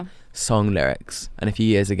classes song lyrics. And a few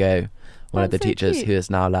years ago, one of the That's so teachers cute. who has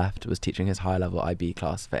now left was teaching his high level IB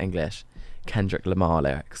class for English Kendrick Lamar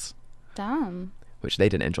lyrics, Damn. which they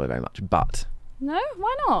didn't enjoy very much. But No,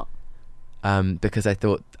 why not? because I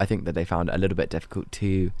think that they found it a little bit difficult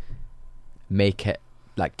to make it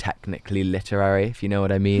like technically literary, if you know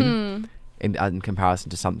what I mean. In comparison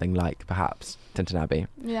to something like perhaps Tintin Abbey,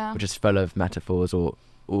 Yeah. which is full of metaphors or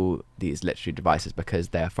all these literary devices because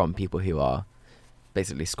they're from people who are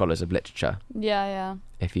basically scholars of literature. Yeah.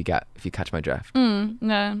 If you catch my drift.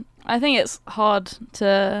 No, I think it's hard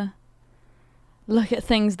to look at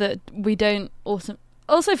things that we don't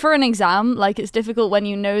also for an exam, like it's difficult when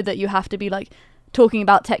you know that you have to be like talking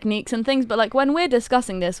about techniques and things, but like when we're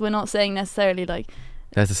discussing this, we're not saying necessarily like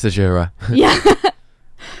There's a caesura. yeah.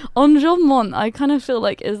 Enjambment, I kind of feel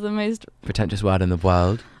like is the most Pretentious word in the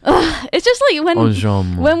world. it's just like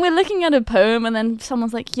Enjambment. when we're looking at a poem and then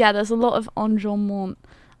someone's like, yeah, there's a lot of enjambment.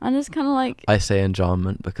 I'm just kind of like, I say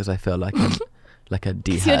enjambment because I feel like I'm like a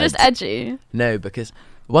d-head. you're just edgy. No, because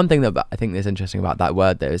one thing that I think is interesting about that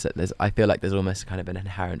word though is that I feel like there's almost kind of an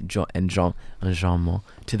inherent enjambment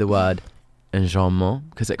to the word enjambment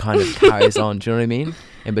because it kind of carries on. Do you know what I mean?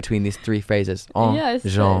 In between these 3 phrases, Yeah, I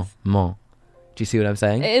suppose. enjambment. Do you see what I'm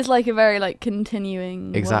saying? It is like a very like continuing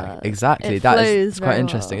word. Exactly. It That flows is quite very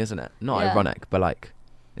interesting, well. isn't it? Not Yeah. ironic, but like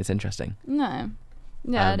it's interesting. No.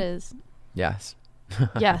 Yeah, it is. Yes.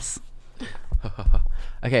 Yes.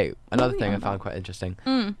 Okay, another Moving thing I on. found quite interesting.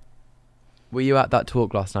 Were you at that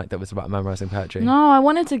talk last night that was about memorizing poetry? No, I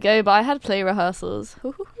wanted to go, but I had play rehearsals.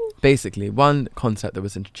 Basically, one concept that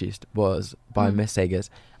was introduced was by Miss Sagers,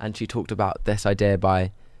 and she talked about this idea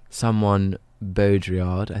by someone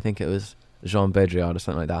Baudrillard. I think it was Jean Baudrillard or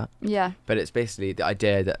something like that. Yeah. But it's basically the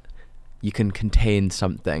idea that you can contain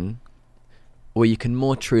something, or you can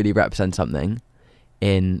more truly represent something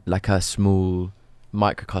in like a small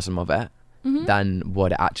microcosm of it than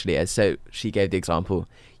what it actually is. So she gave the example,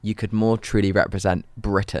 you could more truly represent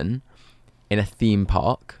Britain in a theme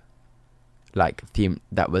park, like theme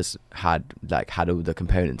that had all the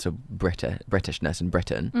components of Britishness in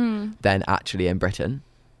Britain, than actually in Britain.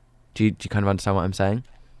 Do you kind of understand what I'm saying?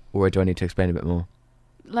 Or do I need to explain a bit more?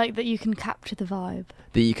 Like that you can capture the vibe.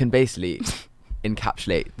 That you can basically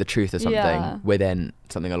encapsulate the truth of something within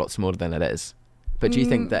something a lot smaller than it is. But do you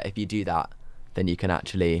think that if you do that, then you can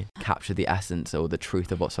actually capture the essence or the truth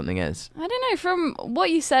of what something is? I don't know, from what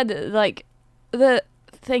you said, like the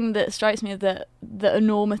thing that strikes me is the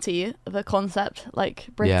enormity of a concept like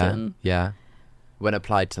Britain. Yeah. When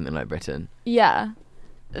applied to something like Britain. Yeah.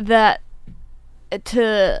 That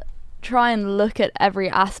to try and look at every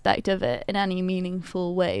aspect of it in any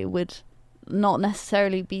meaningful way would not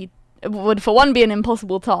necessarily would for one be an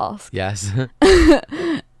impossible task. Yes.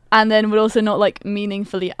 And then would also not like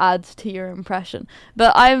meaningfully add to your impression.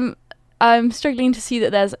 But I'm struggling to see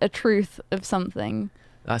that there's a truth of something.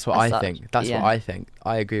 That's what I think. That's what I think.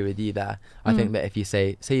 I agree with you there. I think that if you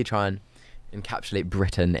say you try and encapsulate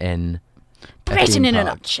Britain in a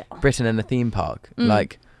nutshell. Britain in a theme park,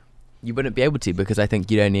 like, you wouldn't be able to, because I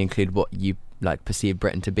think you'd only include what you like perceive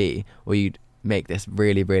Britain to be, or you'd make this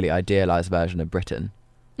really, really idealized version of Britain,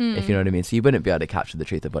 if you know what I mean. So you wouldn't be able to capture the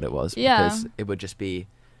truth of what it was, because it would just be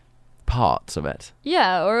parts of it.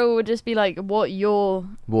 Yeah, or it would just be like what your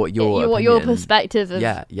perspective of,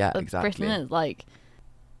 exactly. Britain is like.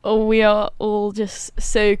 Or we are all just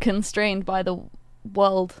so constrained by the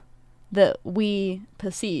world that we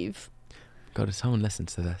perceive. God, if someone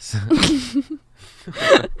listens to this.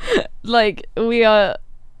 Like, we are,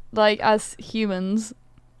 like, as humans,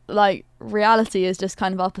 like, reality is just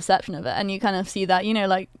kind of our perception of it. And you kind of see that, you know,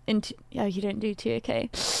 like, you don't do TOK.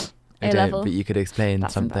 I don't, but you could explain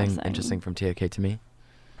That's something interesting from TOK to me.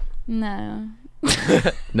 No.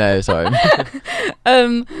 No, sorry.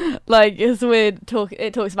 Like, it's weird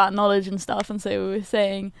it talks about knowledge and stuff, and so we were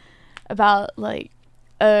saying about like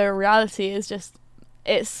reality is just,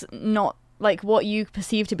 it's not like what you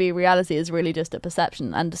perceive to be reality is really just a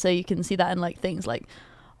perception. And so you can see that in like things like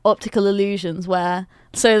optical illusions, where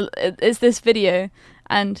it's this video,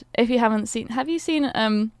 and if you haven't seen, have you seen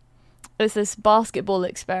it's this basketball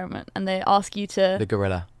experiment, and they ask you to, the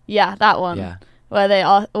gorilla, that one,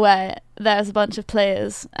 where there's a bunch of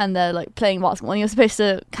players and they're like playing basketball, and you're supposed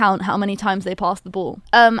to count how many times they pass the ball.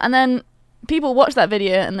 And then people watch that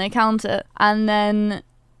video and they count it, and then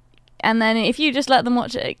if you just let them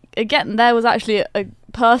watch it again, there was actually a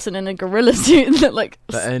person in a gorilla suit that like.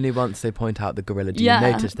 But only once they point out the gorilla do you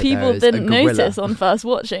notice that people there is didn't a gorilla. notice on first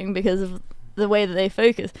watching because of the way that they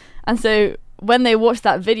focus. And so when they watched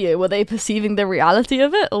that video, were they perceiving the reality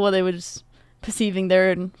of it, or were they just perceiving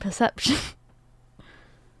their own perception?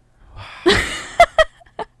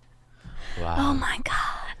 Wow. Oh my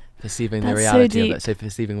god. Perceiving the reality of it, so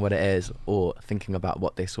perceiving what it is, or thinking about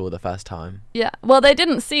what they saw the first time. Yeah, well, they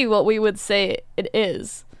didn't see what we would say it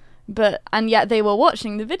is, and yet they were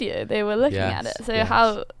watching the video, they were looking at it.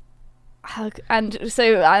 So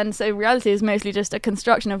so reality is mostly just a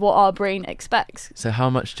construction of what our brain expects. So how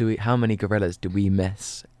many gorillas do we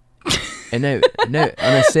miss? No, on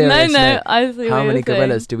a serious note, I see how what many you're saying.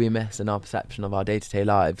 gorillas do we miss in our perception of our day-to-day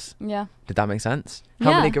lives? Yeah. Did that make sense?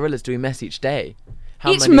 How many gorillas do we miss each day?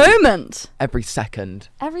 Each moment. Every second.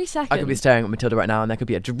 Every second. I could be staring at Matilda right now, and there could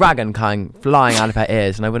be a dragon flying out of her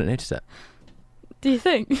ears, and I wouldn't notice it. Do you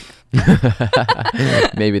think?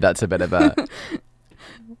 Maybe that's a bit of a...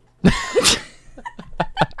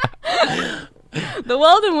 The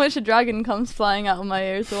world in which a dragon comes flying out of my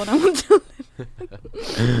ears is the one I want to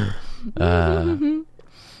live.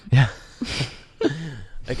 Yeah.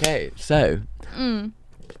 Okay, so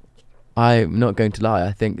I'm not going to lie.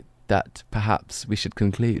 I think that perhaps we should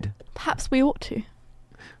conclude. Perhaps we ought to.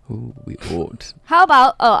 Ooh, we ought. How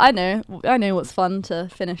about? Oh, I know what's fun to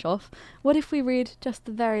finish off. What if we read just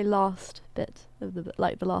the very last bit of the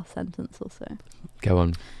last sentence or so? Go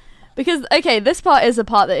on. Because, okay, this part is a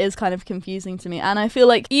part that is kind of confusing to me, and I feel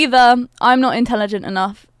like either I'm not intelligent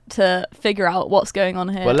enough to figure out what's going on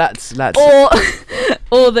here. Well, let's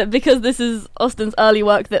or that because this is Austen's early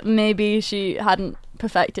work, that maybe she hadn't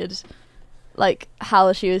perfected like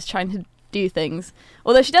how she was trying to do things.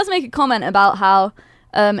 Although she does make a comment about how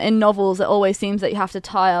in novels it always seems that you have to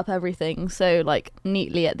tie up everything so like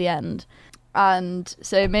neatly at the end, and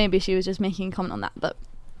so maybe she was just making a comment on that. But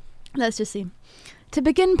let's just see. To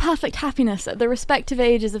begin perfect happiness at the respective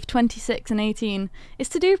ages of 26 and 18 is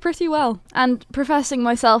to do pretty well, and professing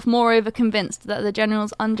myself moreover convinced that the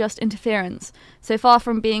general's unjust interference, so far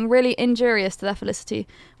from being really injurious to their felicity,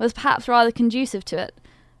 was perhaps rather conducive to it,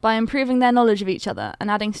 by improving their knowledge of each other and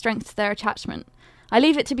adding strength to their attachment. I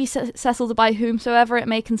leave it to be settled by whomsoever it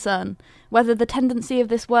may concern, whether the tendency of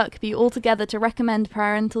this work be altogether to recommend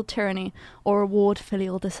parental tyranny or reward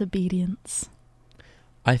filial disobedience.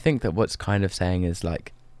 I think that what's kind of saying is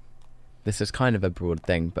like, this is kind of a broad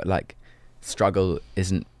thing, but like struggle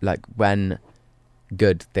isn't like when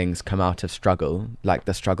good things come out of struggle, like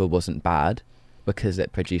the struggle wasn't bad because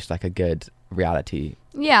it produced like a good reality.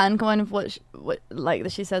 Yeah, and kind of what like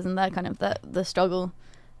she says in there, kind of that the struggle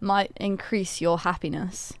might increase your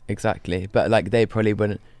happiness. Exactly, but like they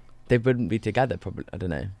wouldn't be together. Probably, I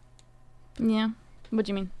don't know. Yeah, what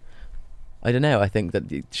do you mean? I don't know. I think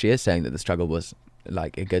that she is saying that the struggle was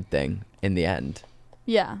like a good thing in the end.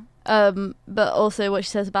 Yeah, but also what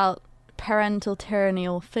she says about parental tyranny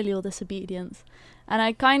or filial disobedience. And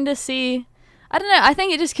I kind of see, I don't know, I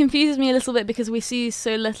think it just confuses me a little bit because we see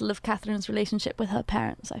so little of Catherine's relationship with her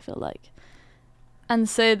parents, I feel like. And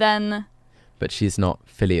so then... But she's not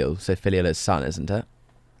filial, so filial is son, isn't it?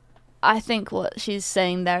 I think what she's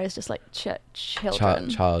saying there is just like children.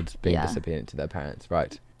 Child being disobedient to their parents,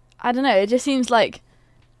 right. I don't know, it just seems like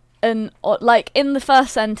like in the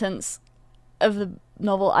first sentence of the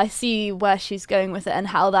novel, I see where she's going with it and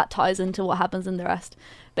how that ties into what happens in the rest.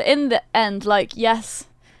 But in the end, like, yes,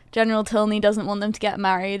 General Tilney doesn't want them to get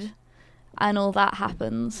married and all that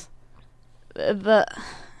happens. But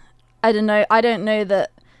I don't know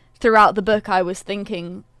that throughout the book I was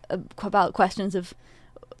thinking about questions of,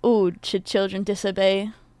 should children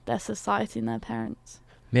disobey their society and their parents?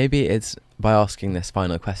 Maybe it's by asking this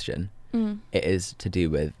final question, it is to do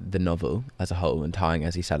with the novel as a whole and tying,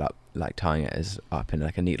 as you said, tying it up in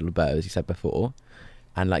like a neat little bow, as you said before,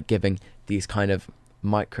 and like giving these kind of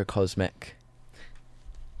microcosmic,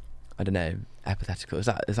 I don't know, hypothetical, is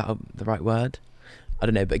that the right word? I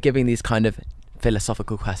don't know, but giving these kind of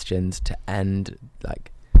philosophical questions to end,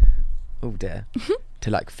 like, oh dear,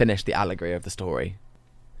 to like finish the allegory of the story.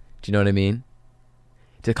 Do you know what I mean?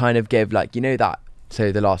 To kind of give, like, you know that,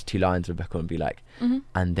 so the last two lines of the book will be like,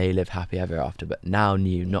 and they lived happy ever after, but now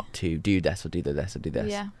knew not to do this or do this or do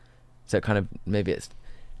this. Yeah. So it kind of, maybe it's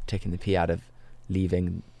taking the pee out of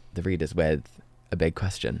leaving the readers with a big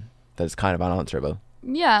question that is kind of unanswerable.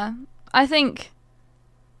 Yeah, I think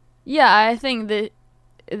that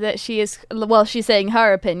she is, well, she's saying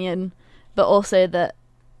her opinion, but also that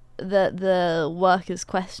the work is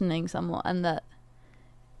questioning somewhat, and that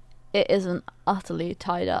it isn't utterly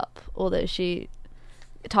tied up, although she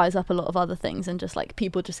ties up a lot of other things, and just like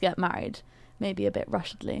people just get married maybe a bit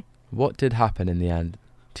rushedly. What did happen in the end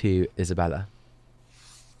to Isabella?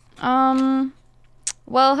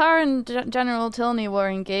 Well, her and General Tilney were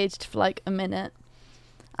engaged for like a minute,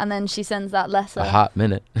 and then she sends that letter. A hot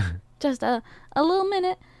minute. Just a little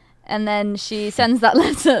minute. And then she sends that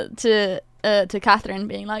letter to Catherine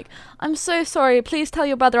being like, I'm so sorry, please tell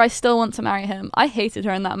your brother I still want to marry him. I hated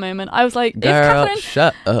her in that moment. I was like, girl,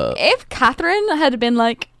 shut up. If Catherine had been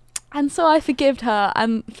like, and so I forgave her. I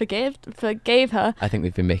think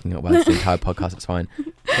we've been making up words the entire podcast, it's fine.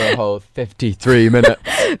 For a whole 53 minutes.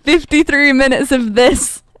 53 minutes of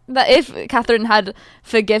this. That if Catherine had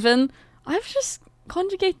forgiven, I've just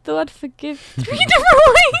conjugated the word forgive 3 different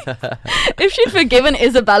ways. If she'd forgiven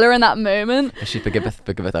Isabella in that moment. If she forgiveth,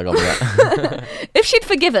 I got that. If she'd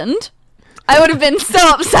forgiven, I would have been so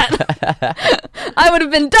upset. I would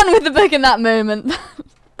have been done with the book in that moment.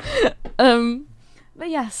 But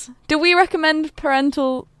yes, do we recommend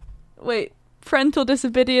parental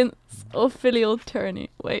disobedience or filial tyranny?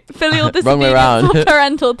 Filial disobedience Wrong way around. or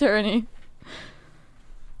parental tyranny?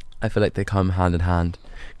 I feel like they come hand in hand,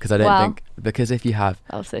 because I don't think, because if you have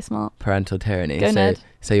that was so smart parental tyranny, Ned.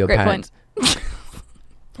 So your Great parents point.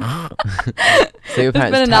 So your parents, it's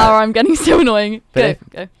been an hour, I'm getting so annoying. Go.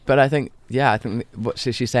 But I think what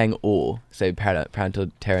she's saying, or so parental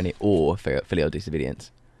tyranny or filial disobedience.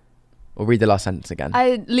 Or read the last sentence again.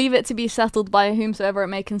 I leave it to be settled by whomsoever it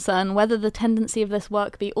may concern whether the tendency of this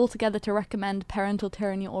work be altogether to recommend parental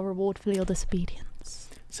tyranny or reward filial disobedience.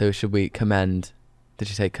 So should we commend, did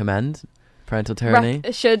you say commend parental tyranny?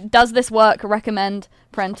 Does this work recommend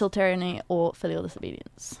parental tyranny or filial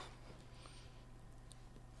disobedience?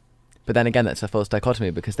 But then again, that's a false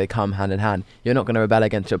dichotomy, because they come hand in hand. You're not going to rebel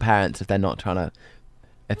against your parents if they're not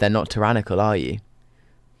tyrannical, are you?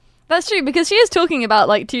 That's true, because she is talking about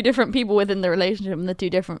like two different people within the relationship and the two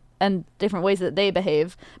different ways that they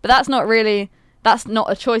behave. But that's not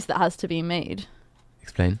a choice that has to be made.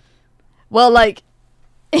 Explain. Well, like,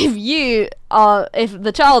 if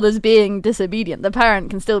the child is being disobedient, the parent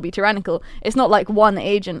can still be tyrannical. It's not like one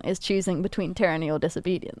agent is choosing between tyranny or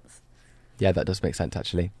disobedience. Yeah, that does make sense,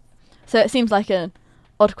 actually. So it seems like an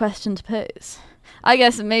odd question to pose. I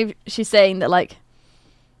guess maybe she's saying that, like,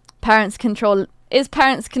 parents controlling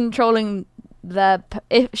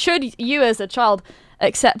should you as a child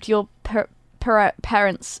accept your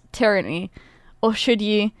parents' tyranny, or should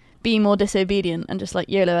you be more disobedient and just like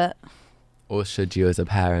YOLO it? Or should you as a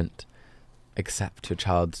parent accept your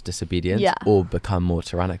child's disobedience or become more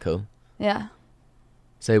tyrannical? Yeah.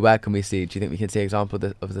 So where can we see, do you think we can see an example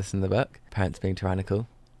of this in the book? Parents being tyrannical?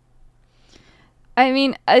 I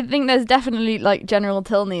mean, I think there's definitely like General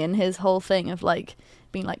Tilney and his whole thing of like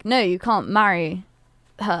being like, no, you can't marry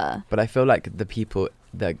her. But I feel like the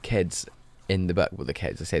kids in the book,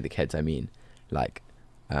 I mean like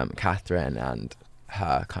Catherine and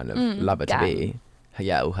her kind of lover to be,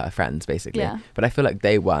 all her friends basically. Yeah. But I feel like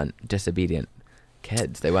they weren't disobedient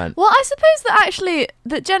kids. They weren't. Well, I suppose that actually,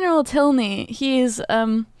 that General Tilney, he's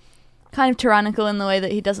kind of tyrannical in the way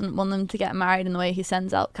that he doesn't want them to get married, in the way he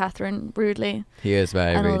sends out Catherine rudely. He is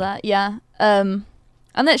very and rude. all that, yeah. And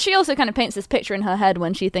that she also kind of paints this picture in her head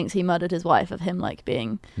when she thinks he murdered his wife, of him like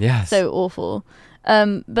being so awful.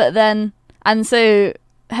 But then, and so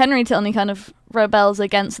Henry Tilney kind of rebels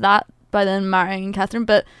against that by then marrying Catherine.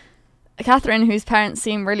 But Catherine, whose parents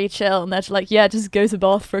seem really chill, and they're just like, yeah, just go to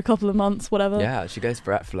Bath for a couple of months, whatever. Yeah, she goes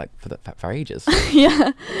for ages.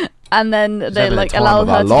 Yeah. And then they like allow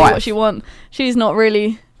her to do what she wants. She's not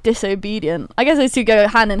really disobedient. I guess those two go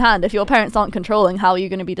hand in hand. If your parents aren't controlling, how are you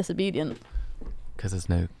going to be disobedient? Because there's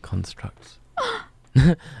no constructs.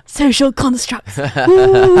 Social constructs.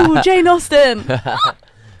 Ooh, Jane Austen.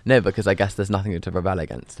 No, because I guess there's nothing to rebel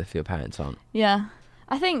against if your parents aren't. Yeah.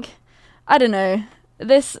 I don't know.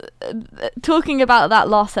 This, talking about that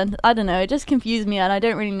last sentence, I don't know, it just confused me and I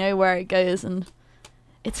don't really know where it goes, and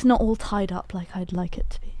it's not all tied up like I'd like it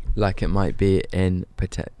to be. Like it might be in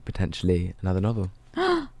potentially another novel.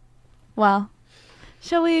 Wow.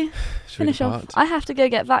 Shall we finish off? I have to go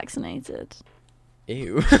get vaccinated.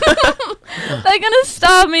 Ew. They're gonna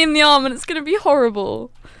stab me in the arm and it's gonna be horrible.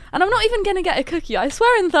 And I'm not even gonna get a cookie. I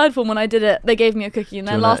swear in third form when I did it, they gave me a cookie, and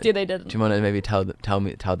then last year they didn't. Do you want to maybe tell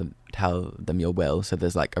them your will, so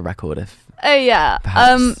there's like a record if? Oh yeah.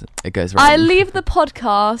 Perhaps it goes wrong. I leave the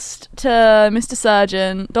podcast to Mr.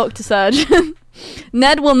 Surgeon, Dr. Surgeon.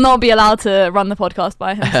 Ned will not be allowed to run the podcast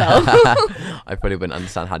by himself. I probably wouldn't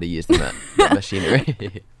understand how to use the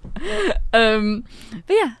machinery. But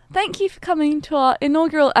yeah, thank you for coming to our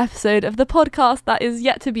inaugural episode of the podcast that is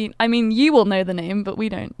yet to be, I mean, you will know the name, but we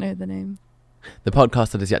don't know the name. The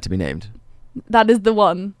podcast that is yet to be named. That is the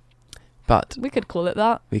one. But we could call it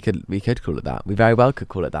that. We could call it that. We very well could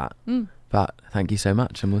call it that. But thank you so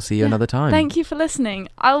much, and we'll see you another time. Thank you for listening.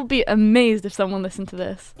 I'll be amazed if someone listened to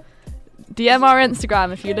this. DM our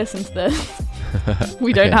Instagram if you listen to this.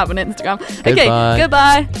 We don't have an Instagram. Okay,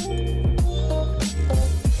 goodbye.